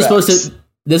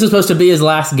 This was supposed to be his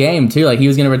last game too. Like, he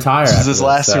was going to retire. This is his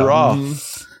last year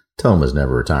off. Thomas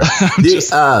never retired.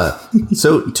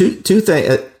 So two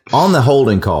things on the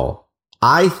holding call.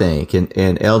 I think, and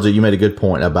LJ, you made a good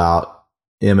point about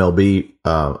MLB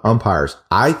umpires.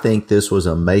 I think this was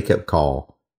a makeup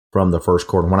call from the first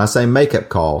quarter. When I say makeup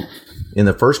call, in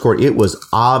the first quarter, it was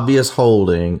obvious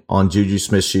holding on Juju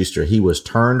Smith-Schuster. He was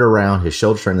turned around, his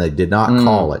shoulder turned. They did not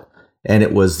call it, and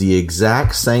it was the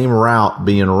exact same route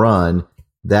being run.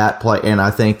 That play, and I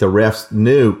think the refs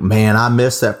knew, man, I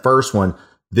missed that first one.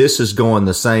 This is going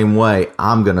the same way.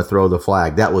 I'm going to throw the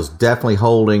flag. That was definitely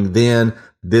holding then.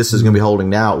 This is going to be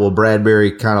holding now. Well,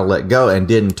 Bradbury kind of let go and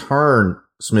didn't turn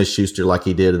Smith-Schuster like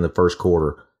he did in the first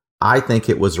quarter. I think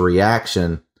it was a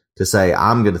reaction to say,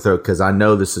 I'm going to throw, because I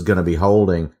know this is going to be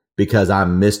holding because I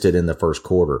missed it in the first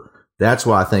quarter. That's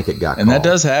why I think it got called. And that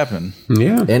does happen.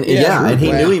 Yeah. And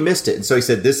he knew he missed it. And so he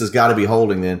said, this has got to be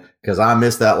holding then because I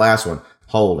missed that last one.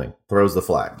 Holding, throws the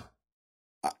flag.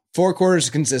 4 quarters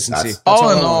of consistency. That's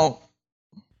all in all.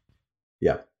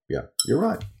 Yeah. You're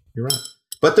right.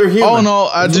 But they're human. All in all,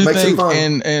 I do think,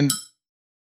 and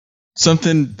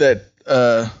something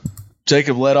that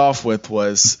Jacob led off with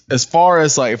was, as far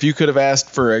as like, if you could have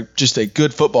asked for just a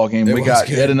good football game, we got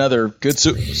yet another good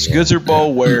Super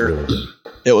Bowl where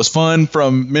it was fun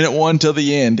from minute 1 till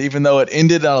the end, even though it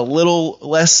ended on a little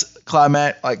less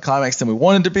climax than we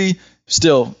wanted to be.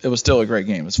 Still, it was still a great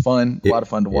game. It was fun, a lot of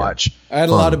fun to watch. I had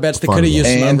a lot of bets that could have used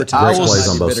some overtime. I was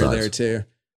on both sides there too.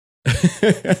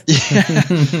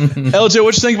 LJ,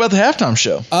 what you think about the halftime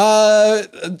show?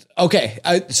 Okay.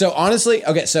 So honestly,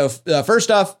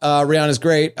 first off, Rihanna's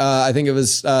great. I think it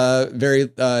was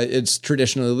it's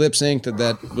traditionally lip synced.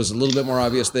 That was a little bit more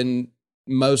obvious than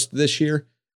most this year.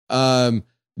 She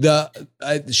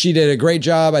did a great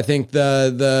job. I think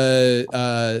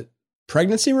the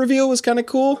pregnancy reveal was kind of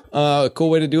cool. A cool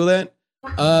way to do that.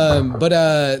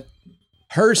 But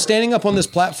her standing up on this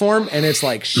platform and it's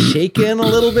like shaking a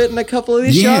little bit in a couple of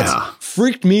these shots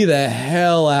freaked me the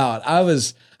hell out.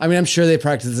 I'm sure they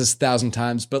practiced this 1,000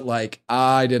 times, but like,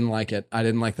 I didn't like it. I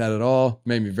didn't like that at all.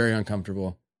 Made me very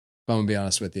uncomfortable, if I'm gonna be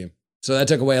honest with you. So that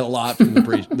took away a lot from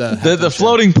the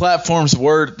floating platforms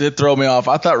did throw me off.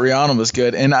 I thought Rihanna was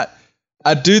good, and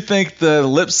I do think the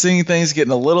lip syncing thing is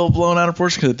getting a little blown out of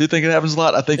proportion because I do think it happens a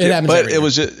lot. I think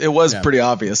it was pretty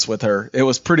obvious with her. It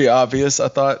was pretty obvious, I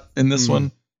thought, in this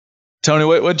one. Tony,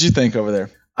 what did you think over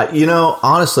there?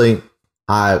 Honestly,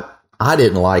 I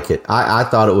didn't like it. I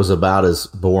thought it was about as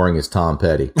boring as Tom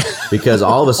Petty because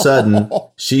all of a sudden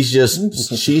she's just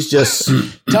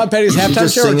Tom Petty's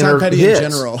halftime show or Tom Petty in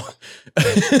general.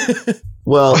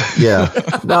 Well, yeah.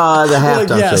 No, the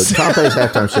halftime show. Tom Petty's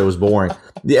halftime show was boring.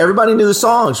 Everybody knew the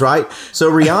songs, right?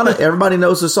 So Rihanna, everybody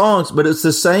knows the songs, but it's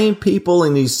the same people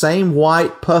in these same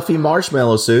white, puffy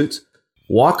marshmallow suits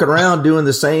walking around doing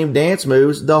the same dance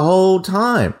moves the whole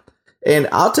time. And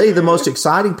I'll tell you, the most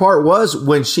exciting part was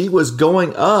when she was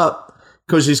going up,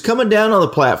 because she's coming down on the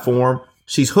platform.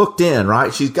 She's hooked in,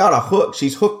 right? She's got a hook.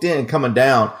 She's hooked in coming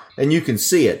down, and you can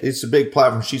see it. It's a big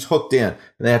platform. She's hooked in, and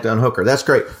they have to unhook her. That's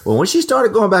great. Well, when she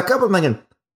started going back up, I'm thinking,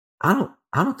 I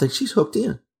don't think she's hooked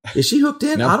in. Is she hooked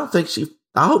in? No. I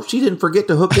hope she didn't forget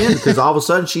to hook in because all of a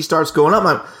sudden she starts going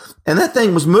up. And that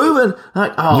thing was moving.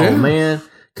 I'm like, man.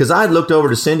 Because I had looked over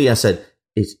to Cindy. I said,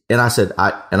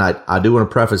 I do want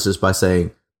to preface this by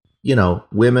saying,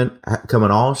 women come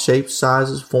in all shapes,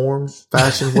 sizes, forms,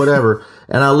 fashions, whatever.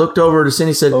 And I looked over to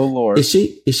Cindy and said, "Oh Lord, is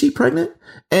she pregnant?"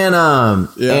 And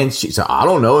and she said, "I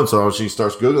don't know." And so she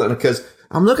starts Googling because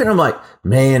I'm looking at her, I'm like,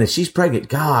 man, if she's pregnant,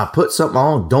 God, put something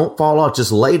on. Don't fall off.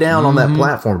 Just lay down on that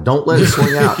platform. Don't let it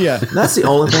swing out. And that's the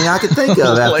only thing I could think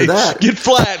of after that. Get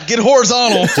flat. Get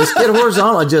horizontal. Just get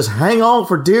horizontal and just hang on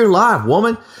for dear life,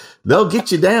 woman. they'll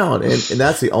get you down. And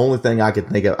that's the only thing I could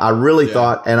think of. I really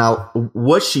thought,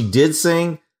 what she did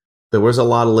sing, there was a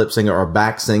lot of lip singing or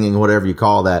back singing, whatever you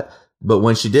call that. But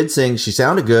when she did sing, she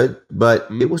sounded good, but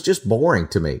it was just boring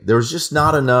to me. There was just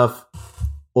not enough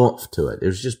oomph to it. It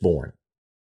was just boring.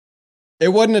 It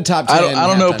wasn't a top 10. I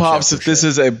don't know, Pops, if this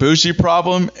is a bougie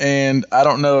problem, and I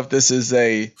don't know if this is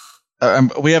a.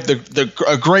 We have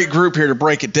a great group here to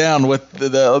break it down with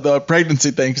the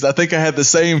pregnancy thing, because I think I had the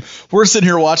same. We're sitting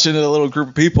here watching a little group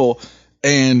of people,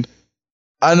 and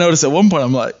I noticed at one point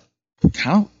I'm like,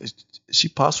 is she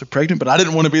possibly pregnant? But I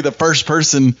didn't want to be the first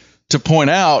person to point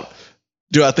out,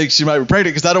 do I think she might be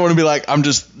pregnant? Because I don't want to be like, I'm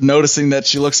just noticing that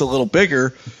she looks a little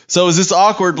bigger. So is this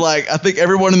awkward? Like, I think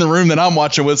everyone in the room that I'm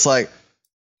watching with is like,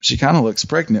 she kind of looks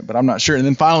pregnant, but I'm not sure. And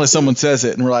then finally someone says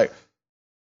it and we're like,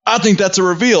 I think that's a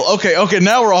reveal. Okay.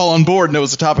 Now we're all on board, and it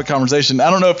was a topic of conversation. I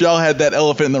don't know if y'all had that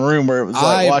elephant in the room where it was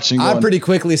like watching. I pretty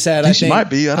quickly said, I think might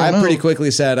be. I don't know. pretty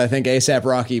quickly said, I think A$AP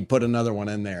Rocky put another one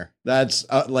in there. That's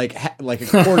like a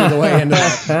quarter of the way into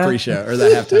that pre-show or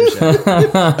that halftime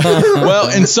show.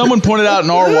 Well, and someone pointed out in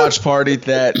our watch party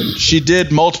that she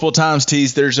did multiple times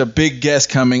tease there's a big guest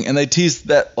coming, and they teased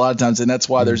that a lot of times, and that's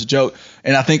why there's a joke.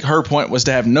 And I think her point was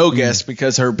to have no guest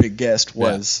because her big guest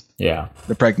was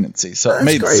the pregnancy. So it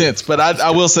made sense. But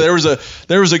I will say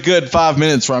there was a good 5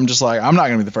 minutes where I'm just like, I'm not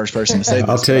going to be the first person to say this.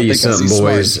 I'll tell you something,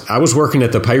 boys. Smart. I was working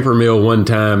at the paper mill one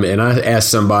time, and I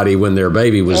asked somebody when their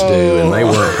baby was due, and they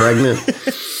weren't pregnant.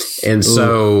 And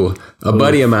so a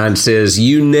buddy of mine says,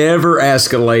 you never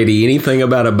ask a lady anything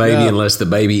about a baby unless the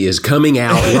baby is coming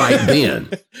out right then.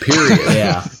 Period.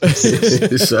 Yeah.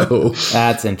 So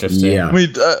that's interesting. Yeah. I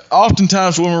mean,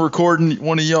 oftentimes when we're recording,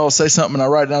 one of y'all say something and I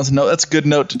write it down as a note. That's a good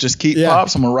note to just keep,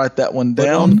 Pops. I'm going to write that one down.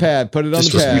 Put it on the pad. Put it on the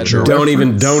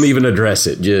pad. Don't even address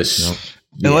it. Just...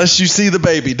 Unless you see the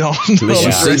baby, don't. Unless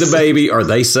you see the baby or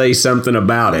they say something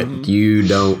about it, you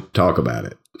don't talk about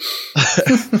it.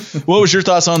 What was your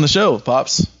thoughts on the show,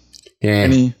 Pops?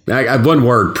 Yeah, one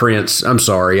word, Prince. I'm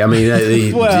sorry. I mean,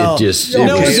 it just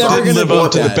no one's ever going to live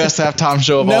up to the best halftime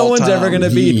show of all time. No one's ever going to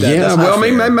beat that. Yeah, well, I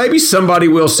mean, maybe somebody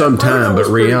will sometime, but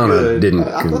Rihanna didn't.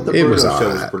 I thought the Bruno show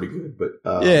was pretty good, but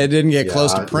it didn't get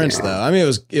close to Prince though. I mean,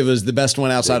 it was the best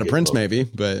one outside of Prince, maybe,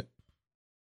 but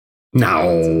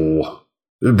no.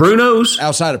 Bruno's?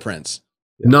 Outside of Prince.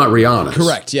 Not Rihanna's.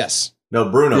 Correct, yes.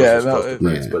 No, Bruno's was close to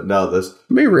Prince, but no, this...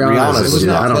 Maybe Rihanna's was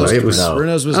not. I don't know. It was.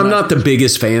 Bruno's was. I'm not the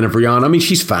biggest fan of Rihanna. I mean,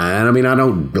 she's fine. I mean, I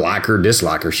don't like her,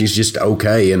 dislike her. She's just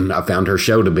okay, and I found her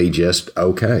show to be just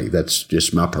okay. That's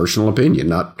just my personal opinion.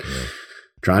 Not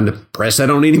trying to press that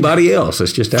on anybody else.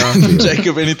 That's just how I feel.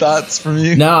 Jacob, any thoughts from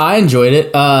you? No, I enjoyed it.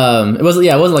 It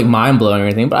wasn't like mind blowing or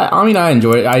anything, but I mean, I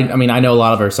enjoyed it. I mean, I know a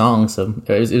lot of her songs, so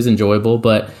it was enjoyable.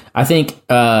 But I think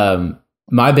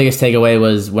my biggest takeaway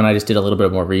was when I just did a little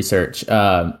bit more research.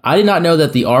 I did not know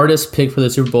that the artists picked for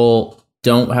the Super Bowl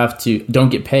don't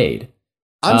get paid.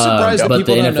 I'm surprised that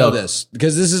people don't know this,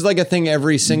 because this is like a thing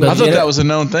every single I thought that was a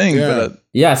known thing. Yeah. But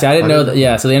see, I didn't know that.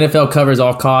 Yeah, so the NFL covers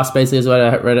all costs, basically, is what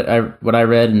I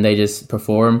read, and they just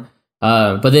perform.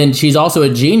 But then she's also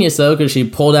a genius, though, because she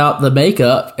pulled out the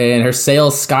makeup, and her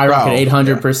sales skyrocketed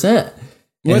 800%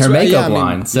 in her makeup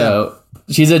line. So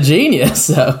she's a genius.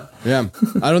 So yeah,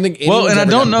 I don't think. Well, and I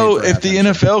don't know if the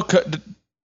NFL.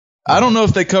 I don't know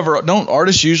if they cover. Don't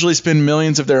artists usually spend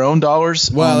millions of their own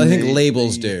dollars? Well, I think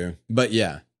labels do, but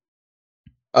yeah.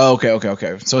 Oh,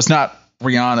 okay. So it's not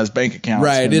Rihanna's bank account,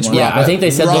 right? It's I think they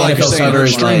said the NFL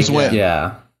covers streams went.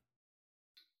 Yeah,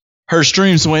 her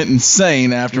streams went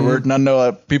insane afterward, and I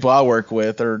know people I work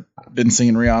with are been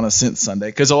singing Rihanna since Sunday,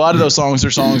 because a lot of those songs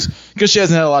are songs because she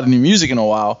hasn't had a lot of new music in a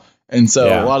while, and so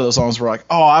a lot of those songs were like,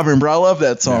 oh, I remember, I love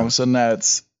that song. So now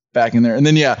it's back in there. And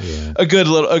then a good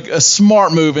little a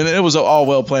smart move, and it was all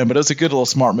well planned, but it was a good little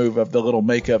smart move of the little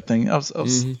makeup thing. I was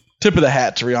tip of the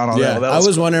hat to Rihanna. Yeah, that I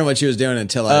was wondering what she was doing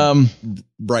until I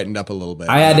brightened up a little bit.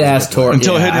 I had to ask Tori.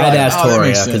 I had to ask Tori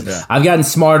because I've gotten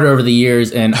smarter over the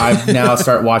years, and I've now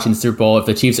start watching the Super Bowl. If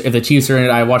the Chiefs are in it,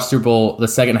 I watch Super Bowl the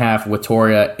second half with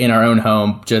Toria in our own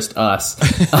home, just us.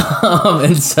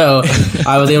 And so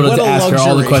I was able to ask her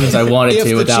all the questions I wanted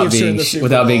to without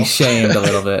being shamed a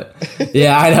little bit.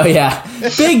 Yeah, I know. Yeah,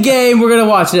 big game. We're gonna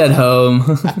watch it at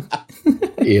home.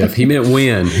 Yeah, if he meant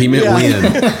win, he meant win.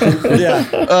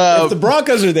 If the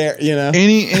Broncos are there,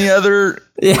 Any other?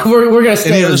 Yeah, we're gonna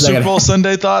stay. Any other Super Bowl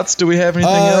Sunday thoughts? Do we have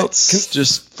anything else?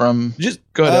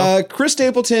 Go ahead. Chris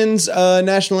Stapleton's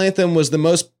national anthem was the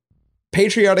most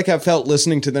patriotic I've felt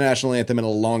listening to the national anthem in a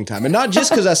long time, and not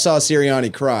just because I saw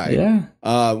Sirianni cry,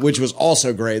 which was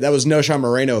also great. That was Nosha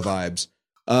Moreno vibes.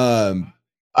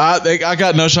 I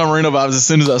got No Sean Marino vibes as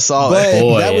soon as I saw it.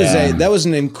 But that was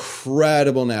an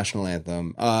incredible national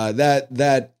anthem.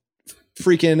 That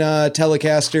freaking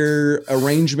Telecaster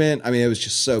arrangement. I mean, it was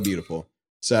just so beautiful.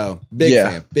 So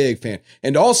big fan.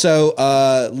 And also,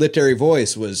 Literary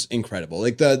Voice was incredible.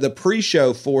 Like the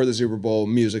pre-show for the Super Bowl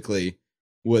musically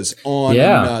was on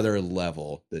another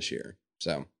level this year.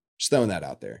 So just throwing that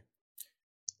out there.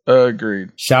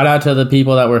 Agreed. Shout out to the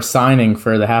people that were signing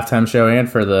for the halftime show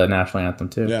and for the national anthem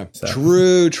too. Yeah, so.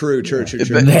 True.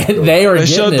 They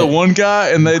showed the one guy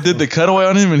and they did the cutaway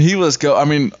on him and he was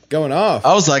going off.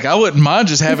 I was like, I wouldn't mind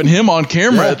just having him on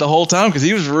camera the whole time because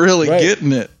he was really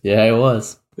getting it. Yeah, it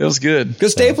was. It was good.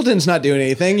 Because Stapleton's not doing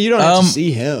anything. You don't have to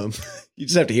see him. You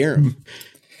just have to hear him.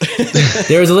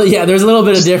 There's a little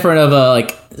bit of different of a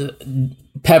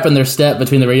pep in their step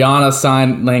between the Rihanna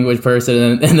sign language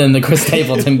person and then the Chris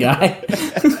Stapleton guy.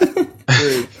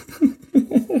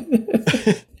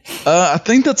 I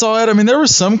think that's all I had. I mean, there were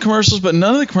some commercials, but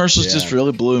none of the commercials just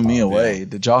really blew me away.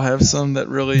 Did y'all have some that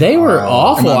really? They were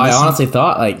awful. I honestly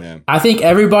thought I think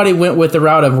everybody went with the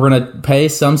route of we're going to pay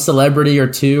some celebrity or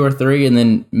 2 or 3 and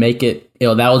then make it.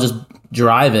 That will just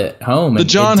drive it home. The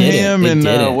John Hamm and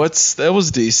that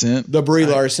was decent. The Brie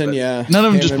Larson, yeah. None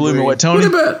of them just blew me away. Tony,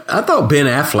 I thought Ben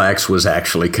Affleck's was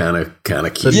actually kind of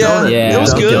cute. Yeah, it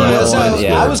was good.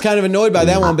 I was kind of annoyed by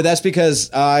that one, but that's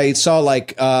because I saw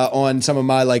on some of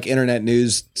my internet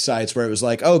news sites where it was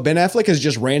like, oh, Ben Affleck is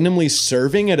just randomly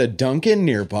serving at a Dunkin'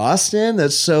 near Boston.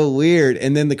 That's so weird.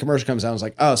 And then the commercial comes out and I was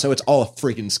like, oh, so it's all a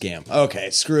freaking scam. Okay,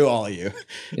 screw all of you.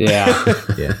 Yeah.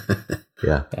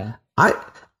 Yeah.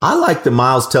 I like the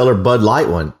Miles Teller Bud Light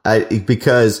one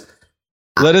because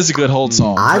that is a good hold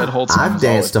song. I've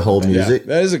danced to hold music,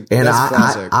 that's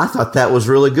classic. I thought that was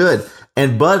really good.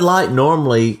 And Bud Light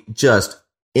normally just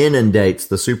inundates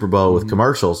the Super Bowl with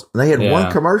commercials. And they had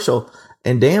one commercial,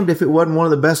 and damned if it wasn't one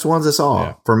of the best ones I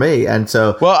saw for me. And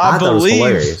so I thought it was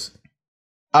hilarious.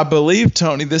 I believe,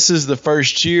 Tony, this is the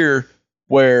first year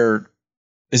where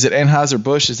is it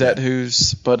Anheuser-Busch? Is that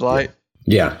who's Bud Light?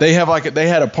 Yeah, they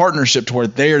had a partnership to where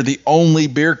they are the only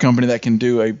beer company that can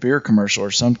do a beer commercial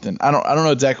or something. I don't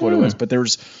know exactly what it was, but there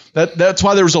was that's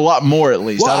why there was a lot more at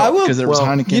least. Because there was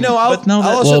Heineken. I'll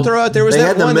also throw out there was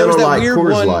that one. There was that weird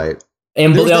one. Light.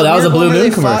 And that was a Blue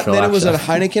Moon commercial. Then it was a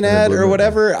Heineken ad or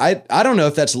whatever. I don't know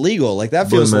if that's legal. Like that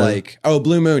feels like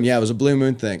Blue Moon. Yeah, it was a Blue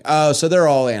Moon thing. Oh, so they're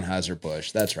all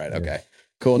Anheuser-Busch. That's right. Okay.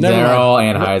 Cool. They're all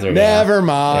Anheuser. Never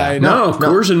mind. Yeah. No,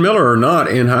 Coors and Miller are not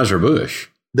Anheuser-Busch.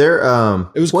 They're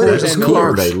it was Coors and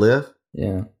Miller. They live.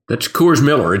 Yeah, that's Coors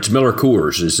Miller. It's Miller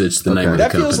Coors. It's the name of the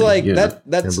company. That feels like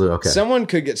that's someone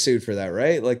could get sued for that,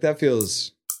 right? Like that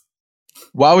feels.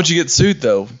 Why would you get sued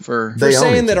though for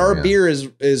saying that our beer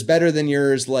is better than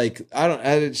yours? Like I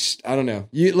don't know.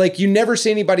 You never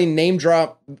see anybody name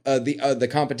drop the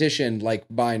competition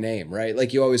by name, right?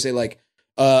 Like you always say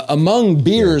among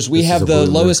beers, we have the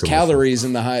lowest calories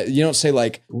and the high. You don't say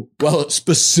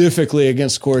specifically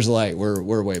against Coors Light,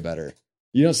 we're way better.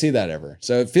 You don't see that ever.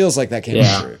 So it feels like that can't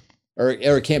be true, or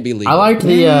it can't be legal. I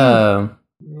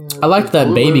liked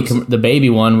that baby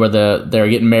one where they're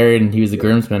getting married and he was the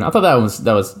groomsman. I thought that was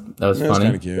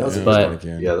funny. Cute.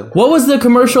 What was the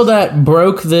commercial that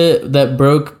broke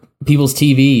people's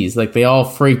TVs? Like they all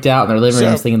freaked out in their living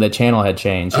rooms thinking the channel had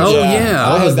changed. Oh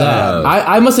yeah, what was that?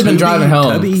 I must have been driving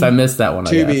home because I missed that one.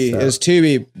 Tubi is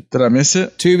Tubi. Did I miss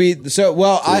it? Tubi. So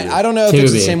I don't know if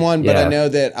it's the same one, but I know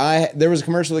that there was a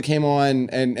commercial that came on,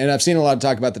 and I've seen a lot of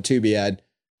talk about the Tubi ad.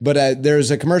 But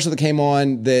there's a commercial that came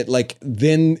on that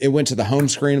then it went to the home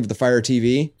screen of the Fire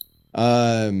TV,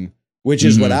 which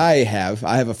is what I have.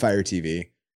 I have a Fire TV.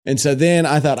 And so then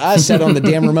I thought, I sat on the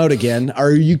damn remote again.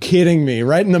 Are you kidding me?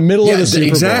 Right in the middle of the Super Bowl.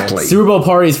 Exactly. Super Bowl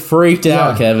party's freaked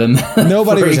out, Kevin.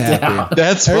 Nobody was happy. Out.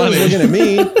 That's funny. Everyone's looking at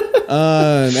me.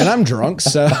 And I'm drunk,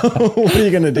 so what are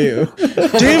you going to do?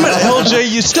 Damn it,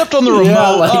 LJ, you stepped on the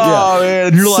remote. Man.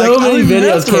 And you're so many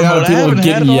videos came out of people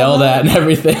getting yelled at and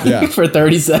everything for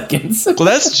 30 seconds. Well,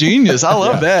 that's genius. I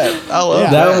love that.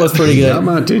 That one was pretty good. Got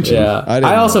my attention. Yeah.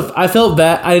 I felt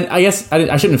bad. I guess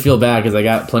I shouldn't feel bad because I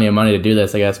got plenty of money to do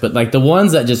this, I guess. But the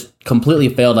ones that just completely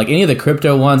failed, any of the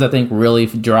crypto ones, I think really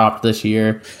dropped this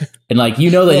year. And they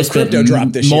just spent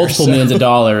multiple millions of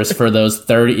dollars for those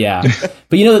 30. Yeah.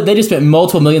 But they just spent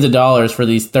multiple millions of dollars for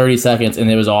these 30 seconds and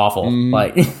it was awful.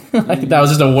 That was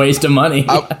just a waste of money.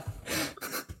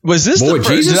 Was this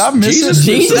Jesus? Did I miss this?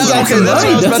 Jesus got some money. That's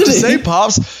what I was about to say,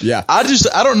 Pops. Yeah. I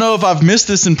don't know if I've missed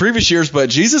this in previous years, but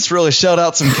Jesus really shelled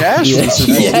out some cash. He did.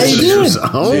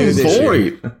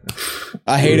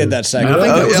 I hated that segment. I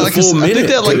think that was a full minute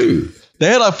too. They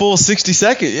had a full 60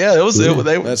 second. Yeah, it was.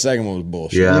 That second one was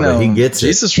bullshit. Yeah, he gets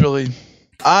Jesus really.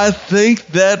 I think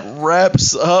that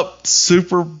wraps up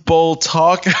Super Bowl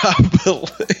talk, I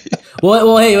believe.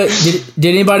 Well, hey, wait,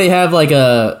 did anybody have like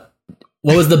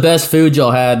what was the best food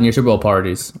y'all had in your Super Bowl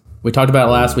parties? We talked about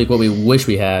last week what we wish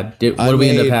we had. What did we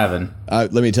end up having?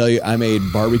 Let me tell you, I made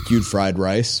barbecued fried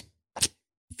rice.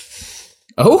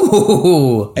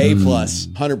 Oh, A+,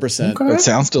 100%. Okay. That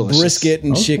sounds delicious. Brisket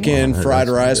and chicken, fried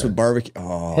rice with barbecue.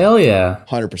 Oh, hell yeah.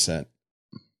 100%.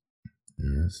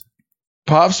 Yes.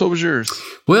 Pops, what was yours?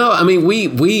 Well, I mean,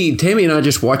 we Tammy and I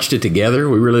just watched it together.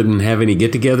 We really didn't have any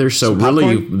get-togethers, so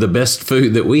really the best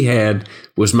food that we had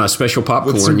was my special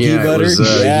popcorn. With some ghee butter? It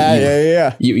was,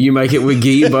 yeah. You make it with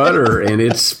ghee butter, and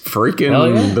it's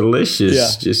freaking delicious. Yeah,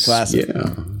 just classic.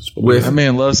 Yeah. That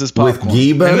man loves his popcorn. With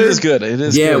ghee butter? And it is good. It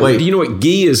is yeah, good. well, do you know what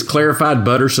ghee is? Clarified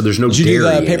butter, so there's no Did you dairy do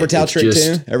the in paper it. towel It's trick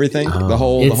just- too? Everything? The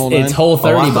whole nine? It's whole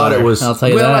 30 I thought butter. it was- I'll tell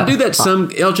you Well, that. I do that some,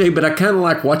 LJ, but I kind of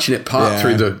like watching it pop Yeah.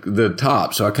 through the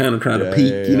top, so I kind of try to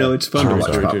peek. yeah. You know, it's fun to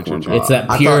watch True. popcorn pop. It's that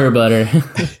I pure thought- butter.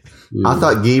 I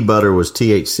thought ghee butter was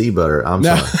THC butter. I'm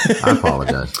No. sorry. I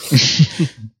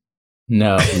apologize.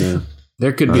 No. Yeah.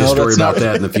 There could be a No, story that's about not-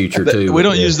 that in the future too. We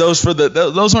don't use those for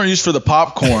those aren't used for the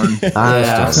popcorn.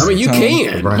 I I mean, you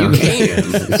can. Brown. You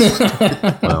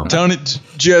can. well, Tony,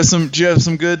 do you have some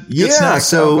good yeah. snacks?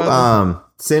 So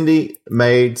Cindy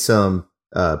made some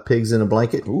pigs in a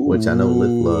blanket, which I know Liv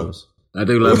loves. I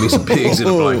do love me some pigs in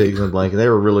a blanket. Pigs in a blanket. They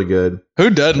were really good. Who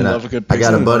doesn't And love a good I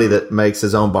pizza? got a buddy that makes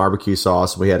his own barbecue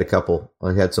sauce. We had a couple.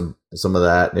 I had some of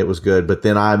that, and it was good. But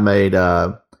then I made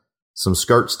some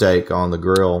skirt steak on the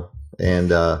grill,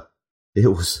 and it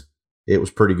was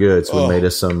pretty good. So we made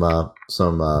us some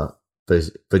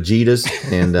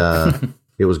fajitas, and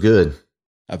it was good.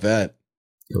 I bet.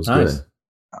 It was Nice. good.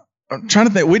 I'm trying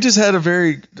to think. We just had a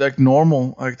very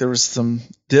normal, there was some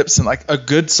dips and a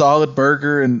good solid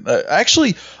burger. And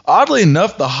actually, oddly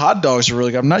enough, the hot dogs are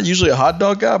really good. I'm not usually a hot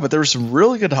dog guy, but there were some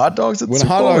really good hot dogs. When a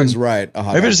hot dog's right, a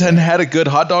hot Maybe I dog's just hadn't right. had a good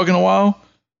hot dog in a while.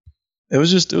 It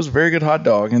was a very good hot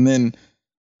dog. And then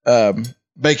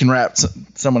bacon wrapped.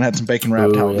 Someone had some bacon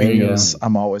wrapped Ooh, there you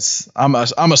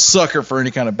jalapenos. I'm a sucker for any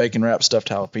kind of bacon wrapped stuffed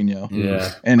jalapeno.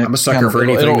 Yeah. And I'm a sucker for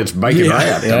anything that's bacon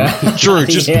wrapped. Yeah. True,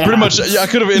 just Yeah. pretty much. Yeah, I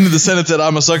could have ended the sentence that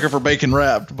I'm a sucker for bacon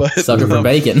wrapped, but Sucker for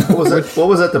bacon. What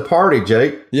was at the party,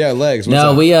 Jake? Yeah, legs. What's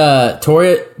No, up? we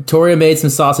Toria made some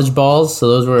sausage balls, so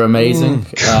those were amazing.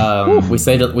 We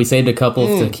saved a couple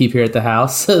to keep here at the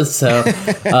house. So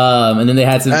and then they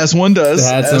had some as one does, they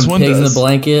had as some one pigs in does. the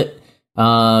blanket.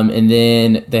 And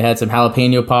then they had some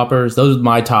jalapeno poppers. Those are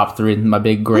my top three, my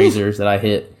big grazers that I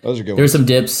hit. Those are good There were ones. some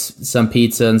dips, some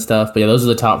pizza and stuff, but yeah, those are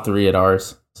the top three at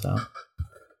ours. So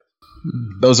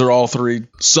Those are all three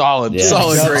solid, Yeah.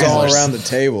 solid Cups all grazers. around the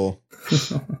table.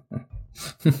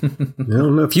 I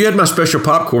don't know. If you had my special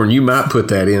popcorn, you might put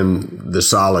that in the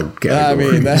solid I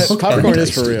category. mean, that popcorn is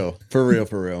for Tasty. real. For real,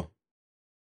 for real.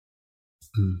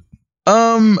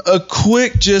 A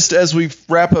quick, just as we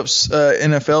wrap up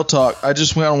NFL talk, I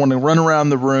just want to run around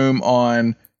the room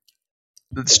on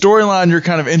the storyline you're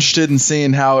kind of interested in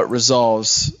seeing how it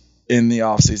resolves in the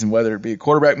offseason, whether it be a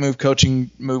quarterback move,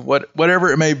 coaching move,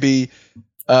 whatever it may be.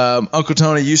 Uncle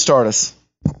Tony, you start us.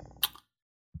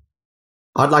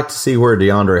 I'd like to see where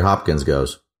DeAndre Hopkins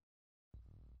goes.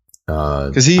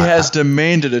 Because he has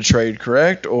demanded a trade,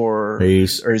 correct? Or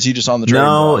is he just on the trade?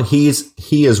 No, block? he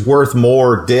is worth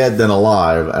more dead than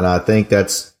alive, and I think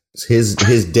that's his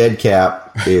dead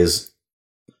cap is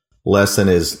less than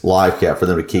his live cap for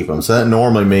them to keep him. So that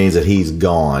normally means that he's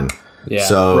gone. yeah,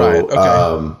 So Right,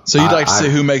 okay. So you'd like to I- see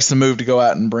who makes the move to go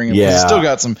out and bring him. Yeah. He's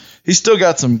still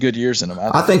got some good years in him.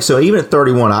 I think so. Even at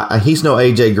 31, he's no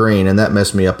AJ Green, and that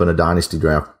messed me up in a dynasty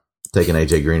draft taking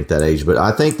AJ Green at that age. But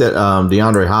I think that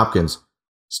DeAndre Hopkins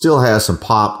still has some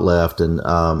pop left, and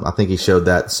I think he showed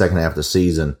that the second half of the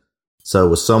season. So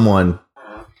with someone,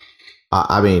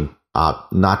 I mean,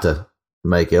 not to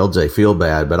make LJ feel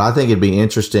bad, but I think it'd be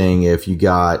interesting if you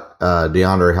got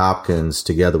DeAndre Hopkins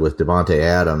together with Devontae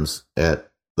Adams at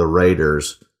the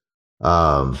Raiders,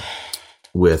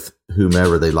 with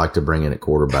whomever they'd like to bring in at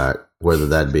quarterback, whether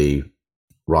that be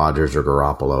Rodgers or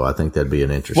Garoppolo. I think that'd be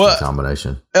an interesting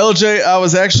combination. LJ,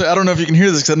 I don't know if you can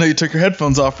hear this because I know you took your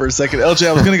headphones off for a second. LJ,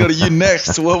 I was going to go to you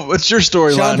next. What's your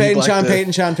storyline? Sean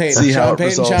Payton. see how it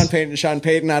resolves? Sean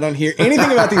Payton. I don't hear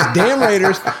anything about these damn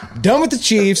Raiders. Done with the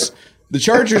Chiefs. The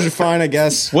Chargers are fine, I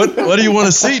guess. What do you want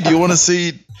to see? Do you want to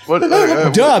see what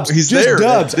Dubs. He's just there.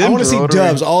 dubs. I want to see Denver,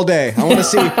 dubs all day. I want to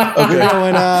see we're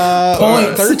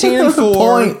going 13 and 4.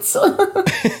 points.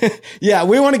 Yeah,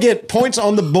 we want to get points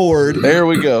on the board. There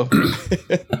we go.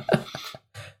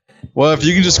 Well, if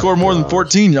you can just score more than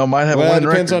 14, y'all might have a win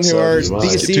depends record. on who our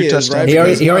DC is, right?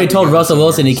 He already told Russell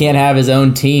Wilson he can't have his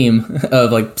own team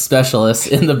of like specialists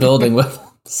in the building with him.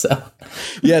 So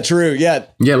yeah, true. Yeah,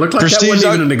 it looked like that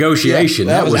wasn't even a negotion. Yeah,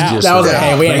 that was just like,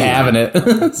 hey, we ain't having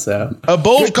it. So a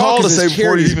bold call to say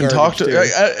before you even talk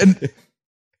to.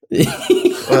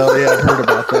 Well, yeah, I've heard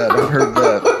about that. I've heard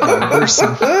that. There's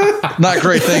some not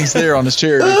great things there on his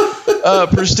charity.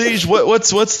 Prestige, what's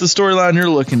the storyline you're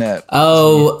looking at?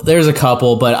 Oh, there's a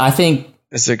couple, but I think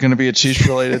is it going to be a Chiefs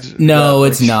related? No,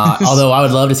 it's not. Although I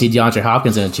would love to see DeAndre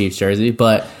Hopkins in a Chiefs jersey,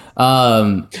 but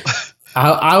I'm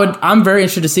very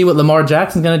interested to see what Lamar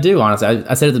Jackson's going to do. Honestly,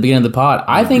 I said at the beginning of the pod,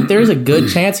 I think there's a good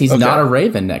chance he's not a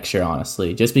Raven next year.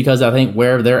 Honestly, just because I think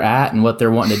where they're at and what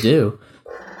they're wanting to do.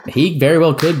 He very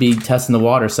well could be testing the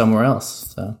water somewhere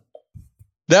else. So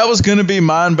that was going to be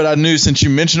mine, but I knew since you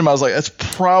mentioned him, I was like, that's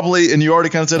probably, and you already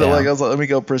kind of said it. Like, I was like, let me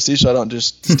go Prestige so I don't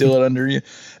just steal it under you.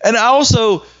 And I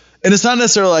also, and it's not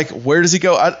necessarily like, where does he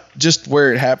go? Just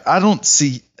where it happened. I don't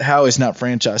see how he's not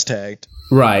franchise tagged.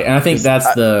 Right. And I think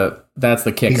that's the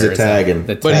kicker. He's a tagging.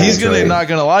 But he's not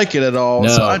going to like it at all. No.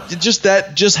 So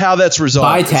just how that's resolved.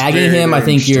 By tagging him, I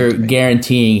think you're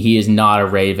guaranteeing he is not a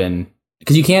Raven.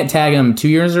 Because you can't tag him 2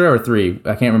 years or 3.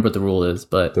 I can't remember what the rule is,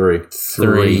 but 3.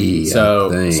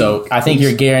 So I think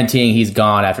you're guaranteeing he's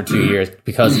gone after 2 years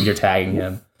because you're tagging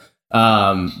him.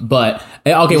 But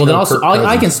okay, well then also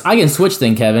I can switch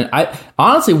then, Kevin. I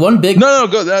honestly one big go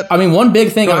that. I mean, one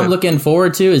big thing I'm looking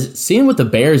forward to is seeing what the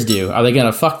Bears do. Are they going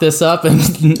to fuck this up and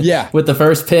with the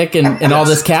first pick and all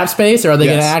this cap space, or are they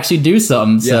going to actually do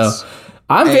something? Yes. So.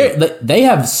 They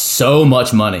have so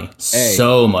much money.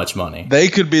 So much money. They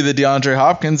could be the DeAndre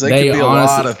Hopkins. They could be honestly,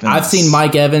 a lot of things. I've seen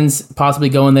Mike Evans possibly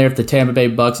going there if the Tampa Bay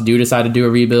Bucks do decide to do a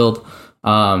rebuild.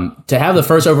 To have the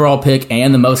first overall pick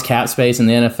and the most cap space in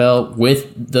the NFL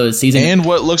with the season and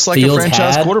what looks like Fields a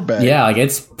franchise quarterback. Yeah, like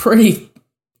it's pretty.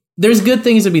 There's good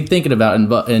things to be thinking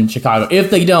about in Chicago. If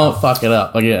they don't fuck it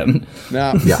up again.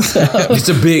 No. Yeah. It's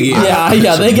a big Yeah, they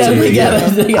got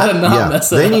to not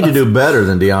mess it up. They need to do better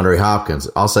than DeAndre Hopkins.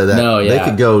 I'll say that. No, yeah. They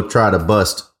could go try to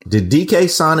bust. Did DK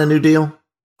sign a new deal?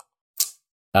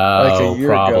 Like a year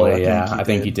probably, ago, I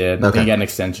think he did. Okay. I think he got an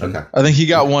extension. Okay. I think he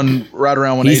got one right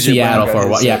around when He's AJ Seattle Brown got for a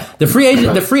while. his. Yeah,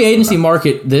 the free agency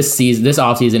market this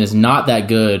offseason is not that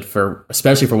good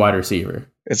especially for wide receiver.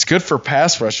 It's good for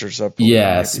pass rushers up.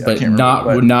 Yes, but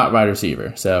not wide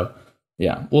receiver. So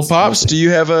yeah, Pops, do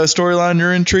you have a storyline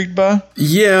you're intrigued by?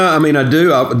 Yeah, I mean, I do.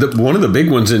 One of the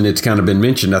big ones, and it's kind of been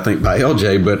mentioned, I think, by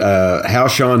LJ, but how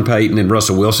Sean Payton and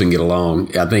Russell Wilson get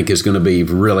along, I think, is going to be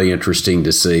really interesting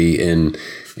to see, and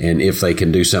if they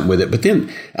can do something with it. But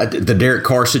then the Derek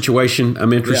Carr situation,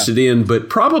 I'm interested in, but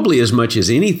probably as much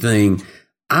as anything,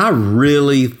 I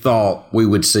really thought we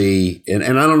would see, and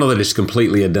I don't know that it's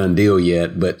completely a done deal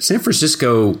yet, but San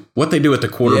Francisco, what they do at the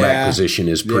quarterback position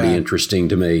is pretty interesting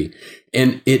to me.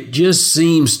 And it just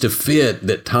seems to fit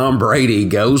that Tom Brady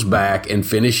goes back and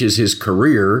finishes his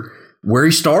career where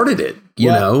he started it, you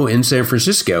know, in San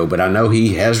Francisco. But I know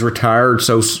he has retired,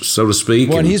 so to speak.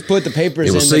 Well, and he's put the papers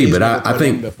in. We'll see, but I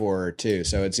think before too,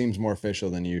 so it seems more official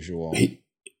than usual.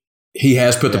 He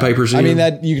has put the papers in. I mean,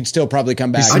 that you can still probably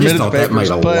come back. I just thought that made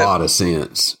a lot of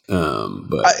sense.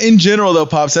 But in general, though,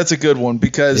 Pops, that's a good one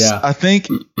because I think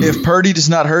if Purdy does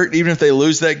not hurt, even if they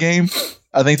lose that game,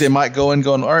 I think they might go in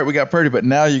going, all right, we got Purdy, but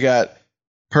now you got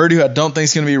Purdy, who I don't think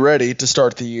is going to be ready to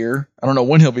start the year. I don't know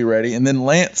when he'll be ready. And then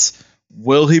Lance,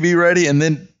 will he be ready? And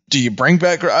then do you bring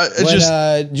back?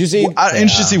 Did you see? I'm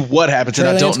interested to see what happens. Trey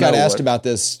and I Lance don't know. Got asked about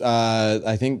this,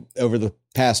 I think, over the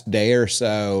past day or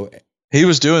so. He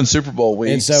was doing Super Bowl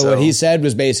week. And so what he said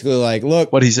was basically like,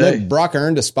 look, what'd he say? Look, Brock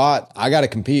earned a spot. I got to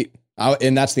compete.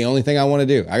 And that's the only thing I want to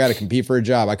do. I got to compete for a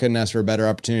job. I couldn't ask for a better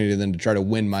opportunity than to try to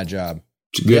win my job.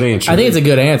 It's a good answer. I think it's a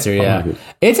good answer. Yeah,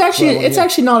 it's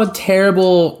actually not a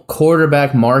terrible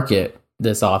quarterback market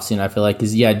this offseason. I feel like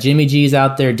because Jimmy G's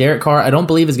out there. Derek Carr, I don't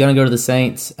believe is going to go to the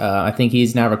Saints. I think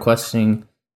he's now requesting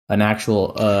an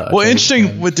actual.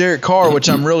 Interesting with Derek Carr, which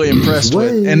I'm really impressed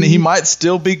with, and he might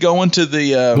still be going to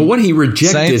the. But what he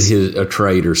rejected Saints. A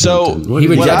trade or something. So he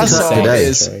rejected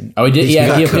today.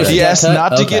 He asked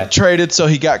not to get traded, so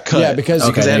he got cut. Yeah,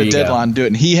 because they had a deadline to do it,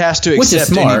 and he has to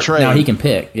accept any trade. Now he can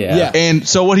pick. Yeah. And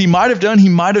so what he might have done, he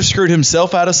might have screwed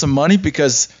himself out of some money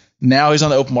because now he's on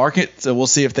the open market. So we'll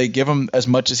see if they give him as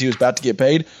much as he was about to get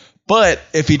paid. But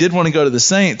if he did want to go to the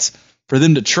Saints, for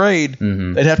them to trade,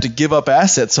 they'd have to give up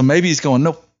assets. So maybe he's going,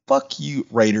 no, fuck you,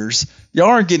 Raiders. Y'all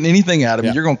aren't getting anything out of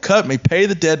me. You're going to cut me, pay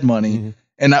the dead money,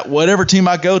 and whatever team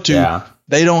I go to,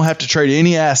 they don't have to trade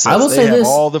any assets. I will say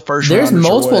all the first there's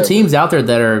multiple teams out there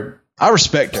that are I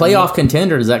respect playoff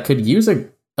contenders that could use a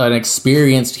an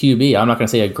experienced QB. I'm not going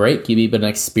to say a great QB, but an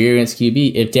experienced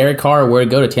QB. If Derek Carr were to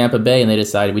go to Tampa Bay and they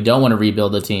decided we don't want to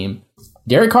rebuild the team,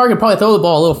 Derek Carr could probably throw the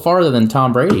ball a little farther than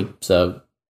Tom Brady. So,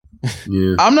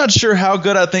 yeah. I'm not sure how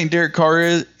good I think Derek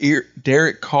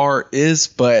Carr is,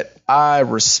 but I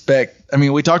respect. I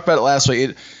mean, we talked about it last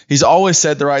week. He's always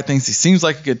said the right things. He seems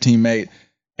like a good teammate.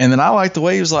 And then I like the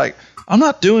way he was like, I'm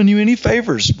not doing you any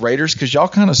favors, Raiders, because y'all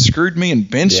kind of screwed me and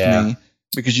benched me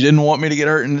because you didn't want me to get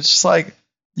hurt. And it's just like,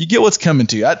 you get what's coming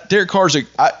to you. Derek Carr's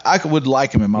I would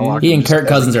like him in my locker room. He and Kirk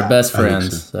Cousins are best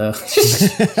friends. So.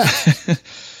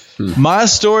 My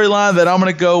storyline that I'm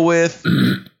going to go with,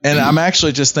 and I'm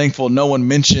actually just thankful no one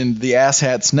mentioned the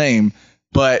asshat's name,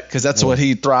 but because that's what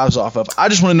he thrives off of. I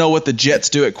just want to know what the Jets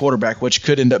do at quarterback, which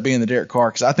could end up being the Derek Carr,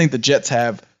 because I think the Jets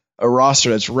have a roster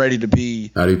that's ready to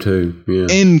be I do too. Yeah.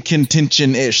 in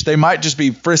contention-ish. They might just be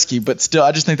frisky, but still,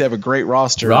 I just think they have a great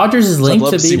roster. Rodgers is linked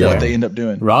to be see there. what they end up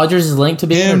doing. Rodgers is linked to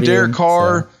be him, Derek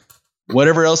Carr,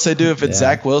 whatever else they do. If it's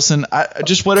Zach Wilson,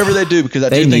 just whatever they do, because I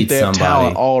do think they have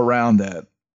talent all around that.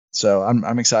 So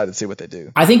I'm excited to see what they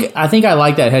do. I think I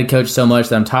like that head coach so much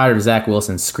that I'm tired of Zach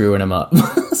Wilson screwing him up.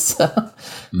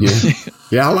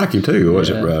 Yeah, I like him too.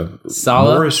 Was it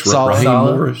Saleh? Raheem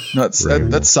Morris? No,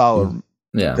 that's solid.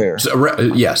 Yeah. There.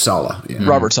 Saleh. Yeah.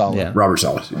 Robert Saleh. Yeah. Robert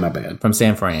Saleh. My bad. From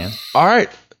San Fran. All right.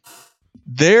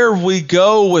 There we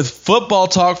go with football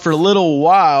talk for a little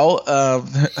while.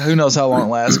 Who knows how long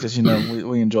it lasts, because,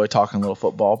 we enjoy talking a little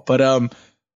football. But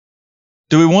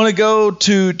do we want to go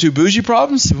to bougie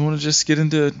problems? Do we want to just get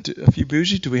into a few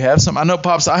bougie? Do we have some? I know,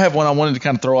 Pops, I have one I wanted to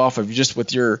kind of throw off of you just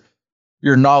with your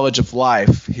knowledge of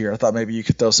life here. I thought maybe you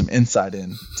could throw some insight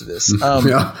into this.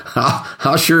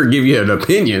 I'll sure give you an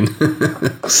opinion.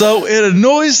 So it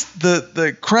annoys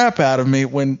the crap out of me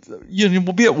when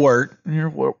we'll be at work.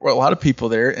 We're a lot of people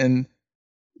there, and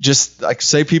just like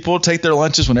say people take their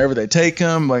lunches whenever they take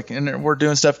them, and we're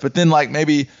doing stuff. But then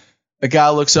maybe a guy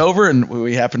looks over, and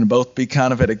we happen to both be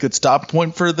kind of at a good stop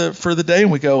point for the day,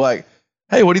 and we go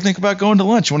hey, what do you think about going to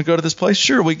lunch? You want to go to this place?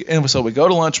 Sure. So we go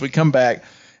to lunch. We come back.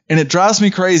 And it drives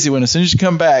me crazy when as soon as you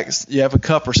come back, you have a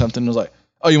cup or something. And it was like,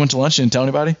 oh, you went to lunch? You didn't tell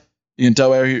anybody? You didn't tell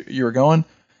where you were going?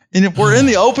 And if we're in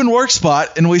the open work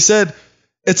spot, and we said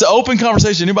it's an open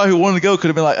conversation. Anybody who wanted to go could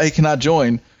have been like, hey, can I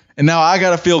join? And now I got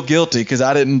to feel guilty because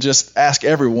I didn't just ask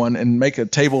everyone and make a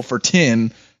table for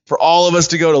 10 for all of us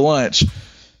to go to lunch.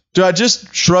 Do I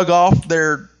just shrug off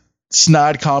their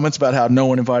snide comments about how no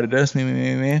one invited us?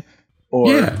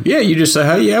 Or, yeah, you just say,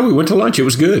 hey, we went to lunch. It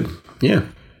was good. Yeah.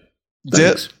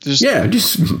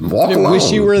 Just walk along.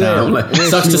 Wish you were there.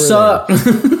 Sucks to suck.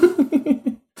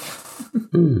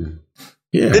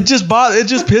 Yeah. It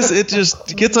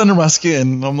just gets under my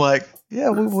skin. I'm like, we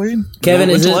Kevin,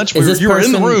 went to lunch. You were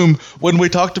in the room when we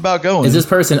talked about going. Is this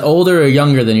person older or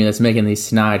younger than you that's making these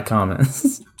snide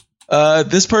comments?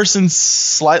 This person's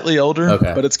slightly older,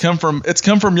 but it's come from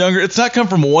younger. It's not come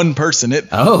from one person.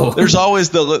 There's always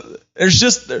there's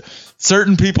just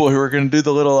certain people who are going to do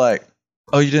the little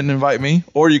oh, you didn't invite me?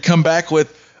 Or you come back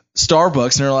with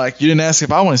Starbucks and they're like, you didn't ask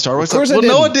if I wanted Starbucks. Of course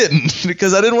no, I didn't,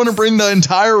 because I didn't want to bring the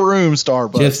entire room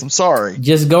Starbucks. I'm sorry.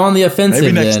 Just go on the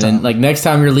offensive then. And next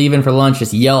time you're leaving for lunch,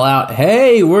 just yell out,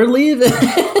 hey, we're leaving.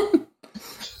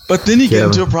 But then you get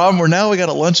into a problem where now we got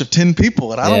a lunch of 10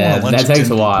 people, and I don't want a lunch of 10 people. That takes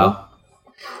a while.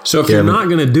 So if you're not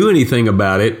going to do anything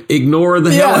about it, ignore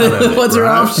the hell out of it. What's your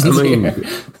options here?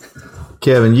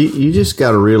 Kevin, you just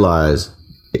got to realize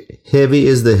heavy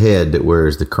is the head that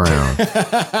wears the crown.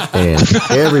 And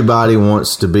everybody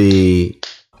wants to be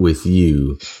with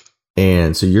you.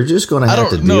 And so you're just going to have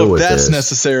to deal with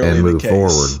this and move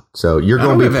forward. So you're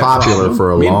going to be popular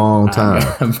for a long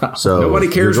time. So nobody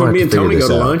cares when me and Tony go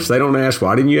to lunch. They don't ask,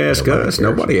 why didn't you ask us?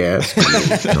 Nobody asks.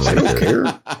 They don't care.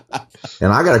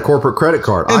 And I got a corporate credit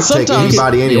card. I can take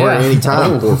anybody anywhere,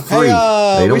 anytime for free.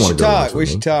 Hey, we should talk. We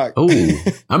should talk. Oh,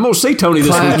 I'm going to see Tony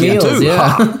this weekend too.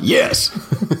 Yeah. Yes.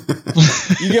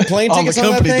 You get plane tickets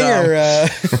on that thing?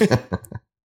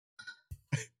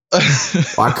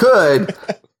 I could.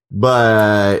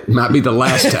 But might be the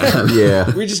last time. Yeah.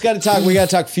 We just got to talk. We got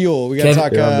to talk fuel. We got to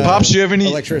talk. Pops, do you have any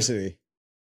electricity?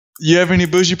 You have any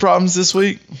bougie problems this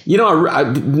week? No,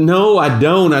 I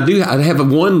don't. I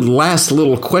have one last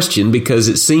little question because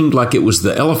it seemed like it was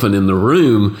the elephant in the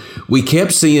room. We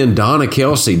kept seeing Donna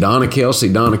Kelsey.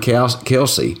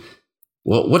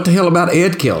 Well, what the hell about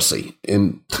Ed Kelsey?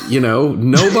 And,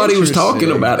 nobody was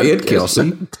talking about Ed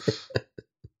Kelsey.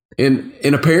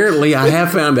 And apparently I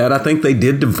have found out, I think they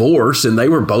did divorce and they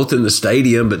were both in the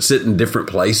stadium but sit in different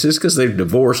places because they've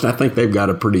divorced. And I think they've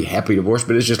got a pretty happy divorce,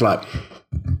 but it's just like,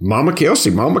 Mama Kelsey.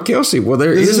 Well,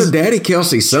 there is a Daddy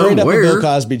Kelsey somewhere. Straight up a Bill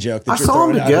Cosby joke. I saw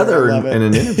them together in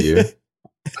an interview.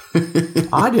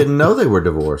 I didn't know they were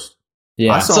divorced.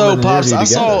 Yeah. So, Pops,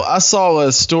 I saw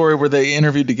a story where they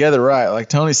interviewed together, right? Like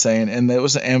Tony's saying, and it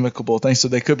was an amicable thing. So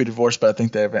they could be divorced, but I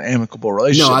think they have an amicable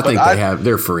relationship. No, I think they have.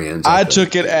 They're friends. I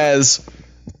took it as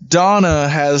Donna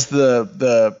has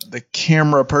the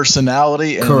camera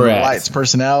personality and Light's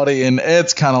personality, and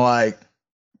Ed's kind of like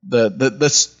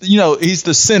the he's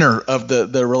the center of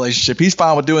the relationship. He's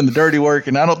fine with doing the dirty work,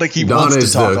 and I don't think he wants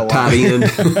to talk a lot. Tight end.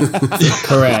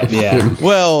 Correct. Yeah.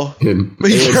 Well, that's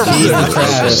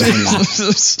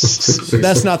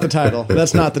not the title.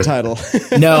 That's not the title.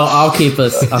 No, I'll keep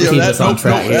us on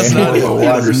track here. That's not a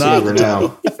wide receiver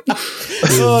now.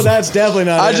 Oh, that's definitely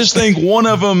not. I just think one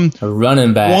of them, a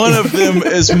running back. One of them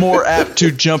is more apt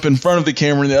to jump in front of the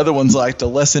camera, and the other one's like, the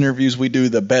less interviews we do,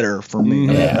 the better for me.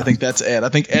 Yeah. I think that's Ed. I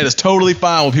think Ed is totally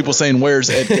fine with people saying, "Where's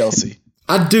Ed Kelsey?"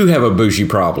 I do have a bougie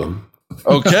problem.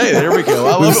 Okay, there we go.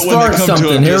 I love it when they come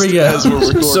to it. Here we go. As we're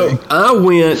recording. So I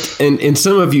went, and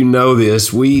some of you know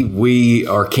this, we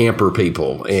are camper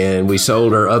people, and we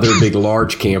sold our other big,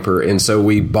 large camper, and so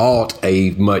we bought a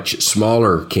much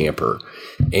smaller camper.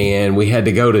 And we had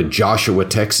to go to Joshua,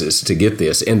 Texas to get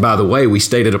this. And by the way, we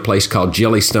stayed at a place called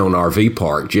Jellystone RV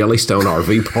Park. Jellystone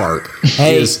RV Park.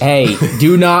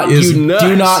 Do not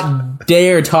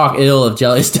dare talk ill of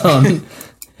Jellystone.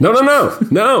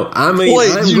 No. I mean,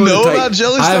 wait, you know about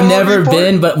Jellystone? I've never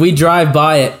been, but we drive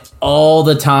by it all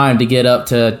the time to get up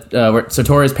to where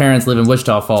Sartorius' parents live in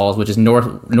Wichita Falls, which is north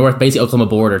basically Oklahoma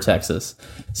border, Texas.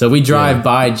 So we drive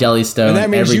by Jellystone and that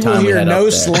means every time we head no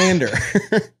up there. slander.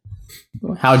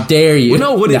 How dare you? Well,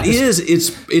 no, what it is,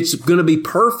 it's going to be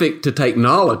perfect to take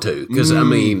Nala to, because I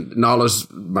mean, Nala's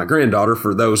my granddaughter.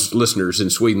 For those listeners in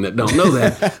Sweden that don't know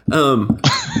that,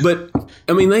 but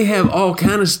I mean, they have all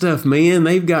kind of stuff, man.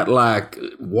 They've got like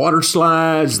water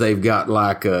slides. They've got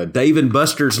like Dave and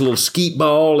Buster's little skeet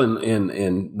ball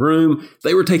and room.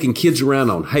 They were taking kids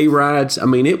around on hay rides. I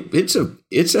mean, it's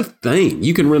a thing.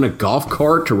 You can rent a golf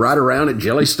cart to ride around at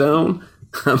Jellystone.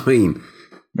 I mean.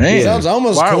 Man, sounds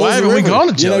almost why haven't we gone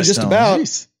to Jellystone? Just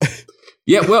about.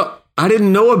 Yeah, well, I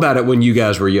didn't know about it when you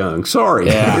guys were young.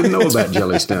 Sorry, I didn't know about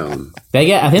Jellystone. They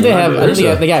got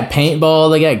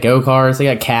paintball, they got go-karts, they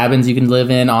got cabins you can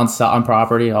live in on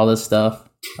property, all this stuff.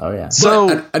 Oh yeah.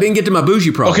 So I didn't get to my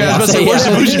bougie problem. Okay, I was about to say, what's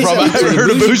the bougie problem? I haven't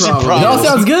heard of bougie problem. It all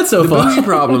sounds good so far. The bougie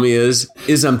problem is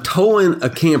I'm towing a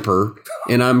camper,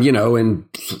 and I'm in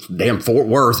damn Fort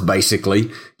Worth,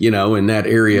 basically, in that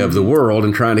area of the world,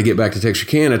 and trying to get back to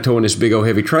Texarkana, towing this big old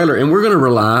heavy trailer, and we're going to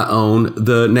rely on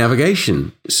the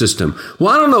navigation system. Well,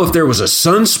 I don't know if there was a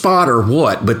sunspot or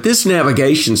what, but this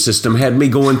navigation system had me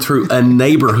going through a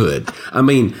neighborhood. I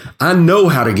mean, I know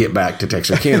how to get back to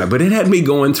Texarkana, but it had me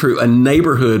going through a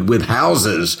neighborhood with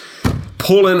houses,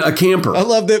 pulling a camper. I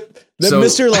love that.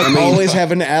 Mr. always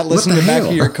have an atlas in the back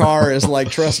of your car is like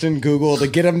trusting Google to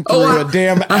get him through a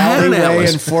damn alleyway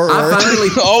in Fort Worth.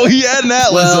 He had an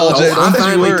atlas. I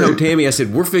finally told Tammy, I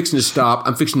said, we're fixing to stop.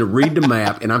 I'm fixing to read the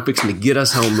map, and I'm fixing to get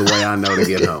us home the way I know to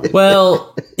get home.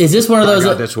 Well, is this one of those?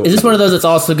 One of those that's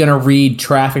also going to read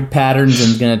traffic patterns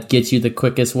and going to get you the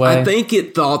quickest way? I think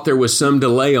it thought there was some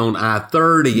delay on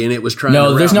I-30, and it was trying to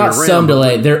route there's not some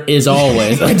delay. There is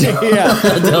always a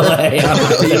delay.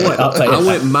 I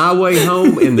went my way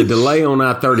home, and the delay on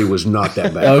I-30 was not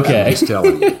that bad. Okay. I'm just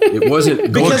telling you. It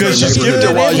wasn't because you skipped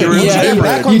it while you were in the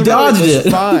back on the dodged it.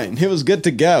 Fine. It was good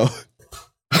to go.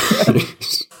 At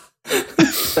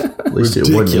least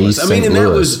it wasn't I mean, and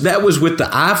that was with the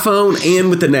iPhone and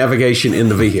with the navigation in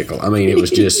the vehicle. I mean, it was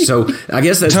just so. I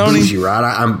guess that's bougie,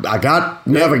 right? I got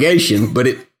navigation, but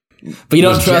you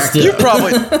don't trust it. You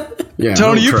probably. Yeah,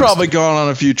 Tony, you've probably gone on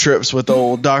a few trips with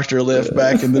old Dr. Lyft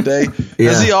back in the day.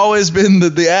 Yeah. Has he always been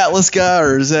the Atlas guy,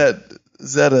 or is that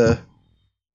the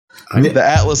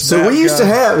Atlas? So he used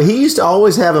to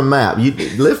always have a map.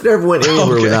 Lyft never went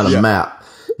anywhere without a map.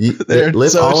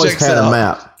 Lyft always had a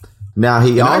map. Now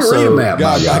he also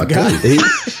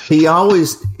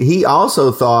he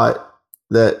also thought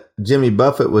that Jimmy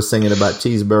Buffett was singing about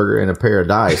cheeseburger in a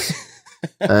paradise,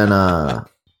 and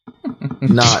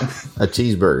not a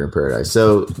cheeseburger in paradise.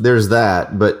 So there's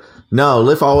that. But no,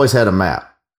 Lyft always had a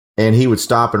map, and he would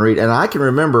stop and read. And I can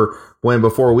remember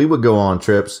before we would go on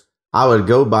trips, I would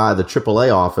go by the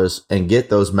AAA office and get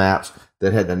those maps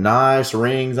that had the nice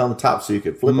rings on the top so you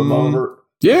could flip them over.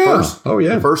 Yeah.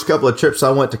 The first couple of trips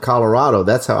I went to Colorado,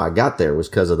 that's how I got there, was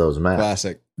because of those maps.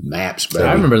 Classic. Maps, baby.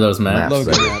 I remember those maps. Love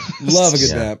a good map. Love a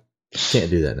good map. Can't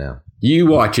do that now. You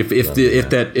watch if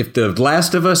the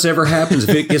Last of Us ever happens,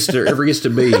 if it ever gets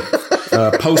to be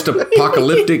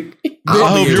post-apocalyptic,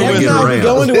 I hope you're with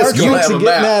going to our trips and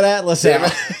getting that atlas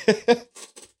out.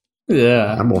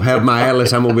 Yeah. I'm going to have my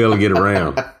Atlas. I'm going to be able to get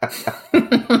around.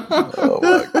 Oh,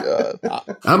 my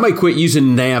God. I may quit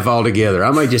using nav altogether.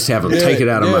 I may just have them take it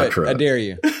out of my truck. I dare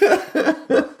you.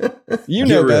 You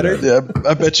know better. Yeah,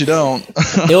 I bet you don't.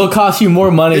 It will cost you more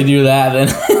money to do that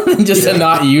than just to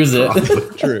not use it.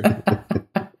 True.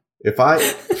 If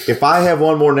I have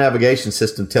one more navigation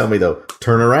system, tell me though,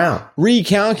 turn around.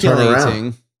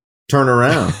 Recalculating. Turn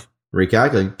around.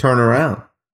 Recalculating. Turn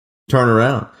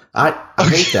around. I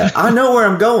hate that. I know where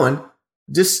I'm going.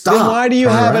 Just stop. Then why do you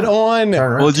have it on?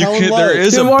 Well, you can. There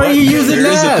is a Then why are button. you using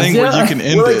There is a navs? thing where you can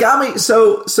end Well, it it. got me.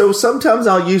 So sometimes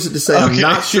I'll use it to say I'm Okay,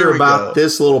 not here sure we about go.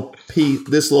 this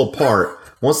little part.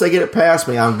 Once they get it past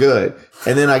me, I'm good.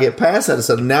 And then I get past that, and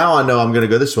so now I know I'm going to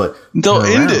go this way. They'll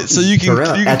Turn end around. it, so you can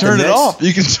At the turn it next- off.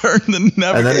 You can turn the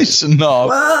navigation off.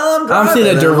 Well, I'm seeing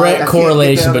a driving, and I'm like, I direct can't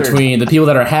correlation get down there. between the people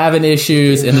that are having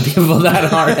issues and the people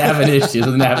that aren't having issues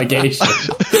with navigation.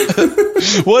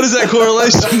 What is that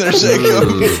correlation there,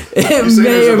 Jacob? It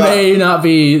may or may not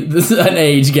be an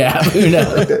age gap. Who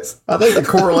knows? I think the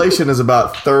correlation is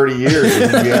about 30 years.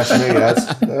 If you ask me,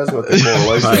 that's what the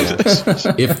correlation is.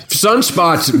 If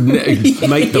sunspots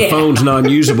make the phones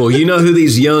non-usable, you know who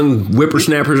these young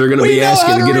whippersnappers are going to be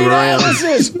asking to get around?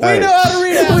 We know how to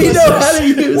read atlases. We know how to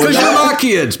use it. Because you're my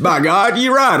kids, by God.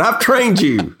 You're right. I've trained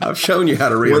you. I've shown you how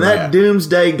to read When a that map.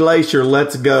 doomsday glacier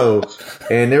lets go,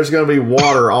 and there's going to be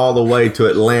water all the way to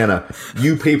Atlanta,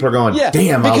 you people are going, Yeah,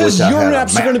 damn, I because wish I your had a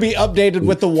maps are map. going to be updated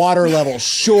with the water level.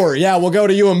 Sure, yeah, we'll go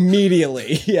to you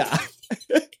immediately. Yeah,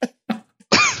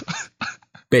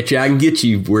 Bet you I can get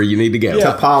you where you need to go.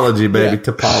 Yeah. Topology, baby, Yeah.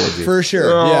 topology. for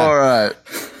sure. All Yeah, right.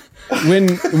 when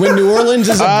New Orleans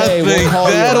is a I bay, we'll think call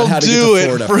you that'll on how to get do to it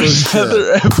Florida for sure.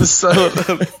 another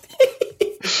episode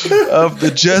of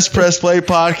the Just Press Play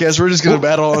podcast. We're just going to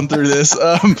battle on through this.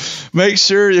 Make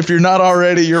sure, if you're not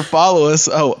already, you follow us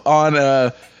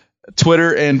on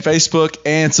Twitter and Facebook,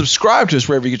 and subscribe to us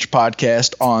wherever you get your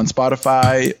podcast, on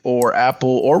Spotify or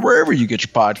Apple or wherever you get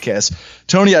your podcast.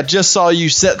 Tony, I just saw you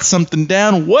set something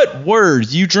down. What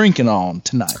word you drinking on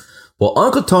tonight? Well,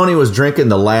 Uncle Tony was drinking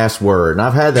the last word, and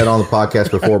I've had that on the podcast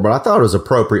before, but I thought it was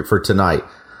appropriate for tonight.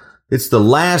 It's the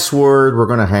last word we're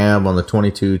going to have on the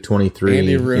 22-23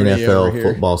 Andy Rooney over NFL here.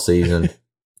 football season.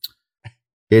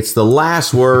 It's the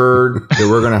last word that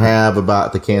we're going to have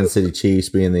about the Kansas City Chiefs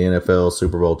being the NFL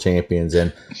Super Bowl champions,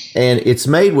 and it's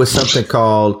made with something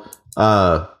called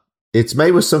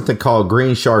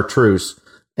green chartreuse.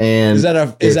 And Is that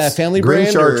a it's family green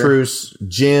brand, or- chartreuse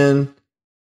gin?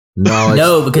 No,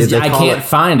 No, because they I call can't it-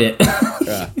 find it.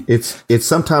 It's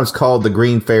sometimes called the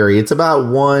Green Fairy. It's about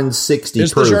 160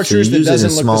 It's the proof. So chartreuse you that use it in doesn't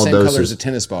look the small same color as doses. a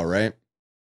tennis ball, right?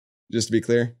 Just to be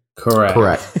clear. Correct.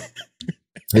 Correct.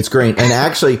 It's green. And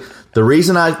actually,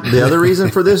 the other reason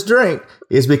for this drink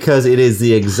is because it is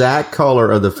the exact color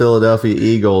of the Philadelphia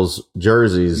Eagles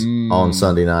jerseys on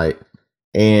Sunday night.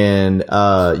 And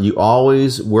you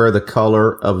always wear the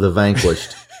color of the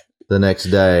vanquished the next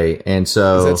day. And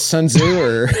so Is that Sun Tzu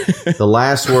or the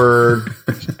last word,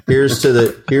 here's to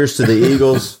the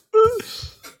Eagles.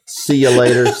 See you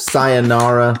later.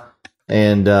 Sayonara.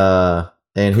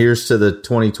 And here's to the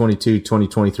 2022-2023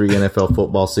 NFL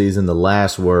football season. The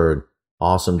last word.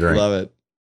 Awesome drink. love it?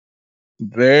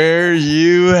 There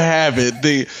you have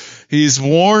it. He's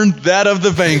warned that of the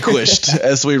vanquished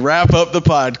as we wrap up the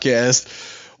podcast.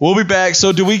 We'll be back.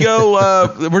 So do we go?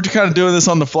 We're kind of doing this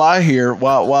on the fly here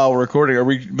while we're recording. Are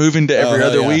we moving to every hell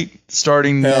other yeah. week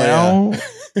starting Hell now?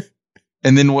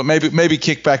 And then maybe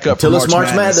kick back up Till for it's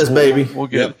March Madness, baby. We'll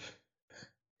get. Yep.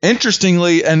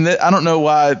 Interestingly, and I don't know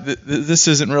why this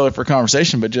isn't really for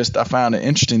conversation, but just I found it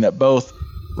interesting that both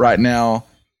right now,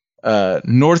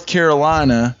 North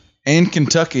Carolina and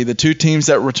Kentucky, the two teams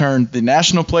that returned the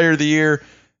National Player of the Year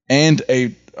and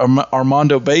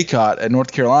Armando Bacot at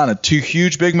North Carolina, two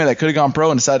huge big men that could have gone pro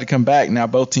and decided to come back. Now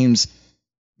both teams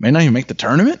may not even make the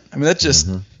tournament. I mean, that's just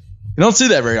you don't see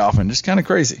that very often. Just kind of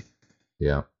crazy.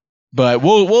 Yeah. But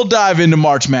we'll dive into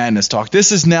March Madness talk.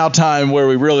 This is now time where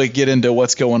we really get into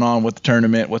what's going on with the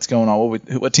tournament, what's going on,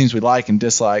 what teams we like and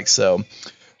dislike. So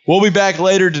we'll be back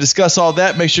later to discuss all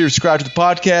that. Make sure you subscribe to the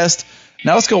podcast.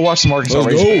 Now let's go watch some Arkansas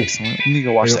Let's go. Razorbacks. We need to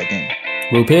go watch that game.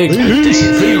 Woo pig.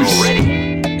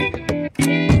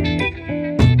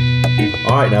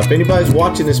 All right. Now, if anybody's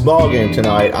watching this ball game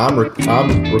tonight, I'm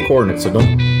recording it, so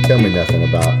don't tell me nothing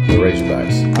about the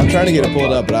Razorbacks. I'm trying to get it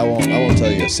pulled up, but I won't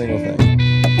tell you a single thing.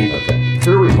 Okay.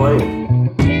 Who are we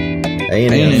playing?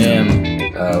 A&M.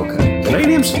 A&M. Okay. And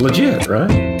A&M's legit, right?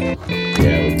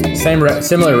 Yeah.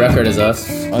 Similar record as us.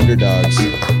 Underdogs.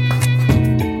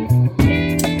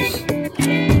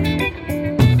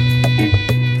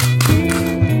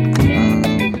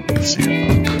 Let's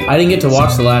see. I didn't get to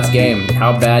watch the last game.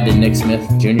 How bad did Nick Smith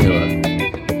Jr. look?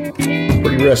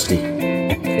 Pretty rusty.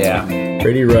 Yeah.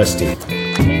 Pretty rusty.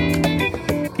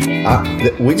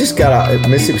 We just got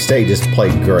Mississippi State just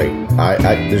played great.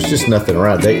 There's just nothing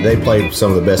around. They played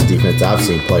some of the best defense I've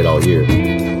seen played all year.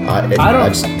 I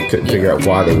just couldn't figure out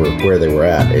why they were where they were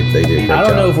at. They did a great job. I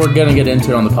don't know if we're gonna get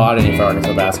into it on the pod any for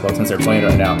Arkansas basketball since they're playing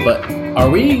right now. But are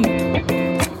we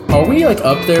like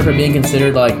up there for being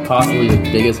considered like possibly the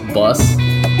biggest bust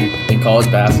in college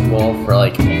basketball for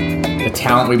like the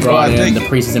talent we brought in, the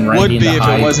preseason ranking? Would be if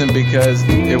it wasn't because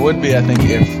it would be. I think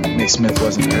if Nick Smith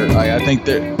wasn't hurt. I think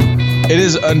that it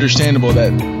is understandable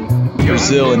that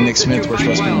Brazile and Nick Smith were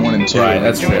supposed to be 1 and 2. Right,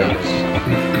 that's true.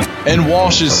 And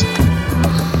Walsh has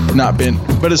not been.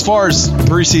 But as far as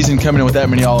preseason coming in with that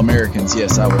many All-Americans,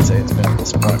 yes, I would say it's been a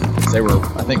disappointment. Because they were,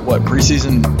 I think,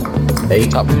 preseason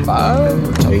 8, top 5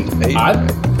 or top 8.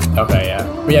 Okay, yeah.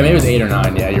 But yeah, maybe it was 8 or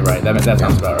 9. Yeah, you're right. That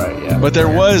sounds about right. Yeah. But there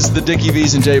was the Dickie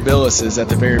V's and Jay Billis's at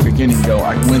the very beginning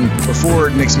before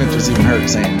Nick Smith was even hurt,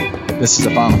 saying this is a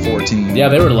Final Four team. Yeah,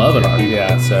 they were loving it.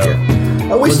 Yeah, so.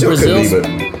 We still could be, but.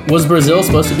 Was Brazile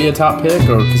supposed to be a top pick,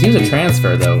 or because he was a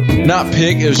transfer though? Not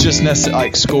pick. It was just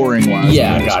like scoring wise.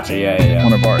 Yeah, gotcha.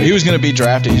 Yeah. He was going to be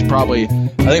drafted. He's probably.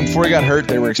 I think before he got hurt,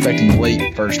 they were expecting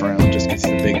late first round, just because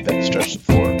the big that stretched the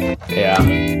floor. Yeah.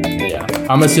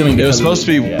 I'm assuming it was supposed to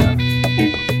be. Yeah.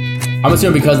 I'm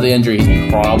assuming because of the injury,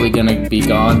 he's probably going to be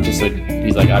gone. Just so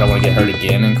he's like, I don't want to get hurt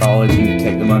again in college and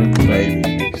take the money. Maybe.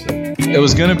 It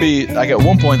was going to be like at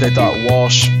one point they thought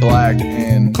Walsh, Black,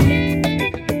 and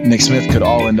Nick Smith could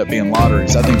all end up being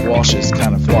lotteries. I think Walsh has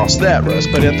kind of lost that, Russ,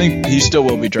 but I think he still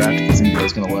will be drafted because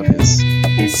Indiana's going to love his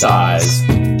size.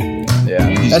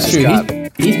 Yeah, that's true.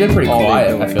 He's been pretty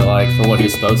quiet, I feel like, for what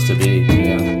he's supposed to be.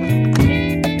 Yeah.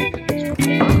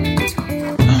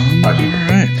 All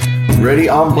right. Ready,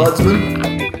 Ombudsman?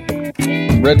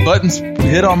 Red buttons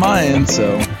hit on my end,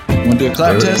 so want to do a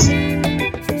clap test?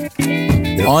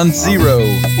 Yep. On 0,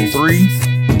 3,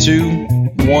 2,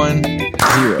 1,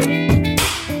 0.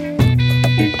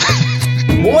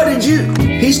 What did you?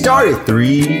 He started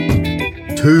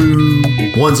 3,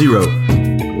 2, 1, 0.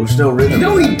 There's no rhythm.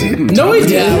 No, he didn't. No, he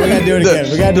didn't. Yeah, we gotta do it again.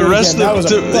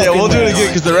 We'll do it again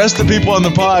because the rest of the people on the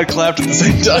pod clapped at the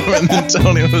same time, and then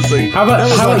Tony was like, "How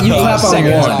about you clap on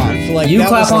 1? You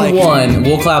clap on 1.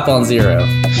 We'll clap on 0."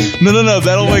 No.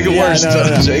 That'll make it worse,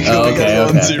 Jacob. Okay.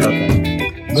 On 0.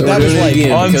 But that was like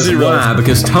again, on 0. Why?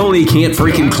 Because Tony can't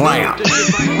freaking clap.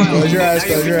 Close your eyes.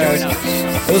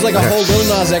 It was like a whole Lil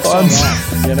Nas X song,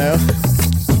 you know?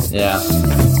 Yeah.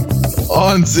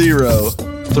 On 0,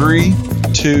 3,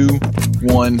 2,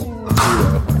 1, 0.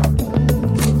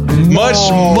 Much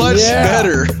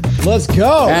better. Let's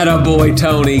go. Attaboy,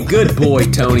 Tony. Good boy,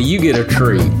 Tony. You get a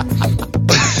treat.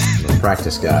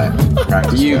 Practice guy.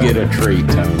 You get a treat,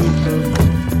 Tony.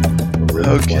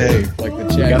 Okay. Like the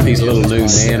We got these little new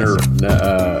nanner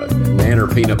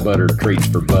peanut butter treats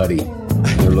for Buddy.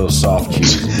 They're little soft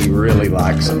chews. He really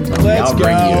likes them, Tony. Let's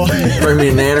Bring you a treat. Bring me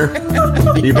a nanner.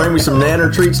 Can you bring me some nanner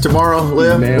treats tomorrow,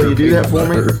 Liv? Will you do that for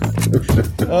me?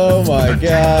 Oh my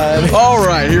God. All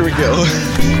right, here we go.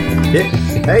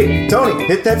 Hey, Tony,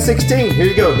 hit that 16. Here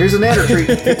you go. Here's a nanner treat.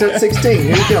 Hit that 16.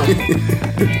 Here you go.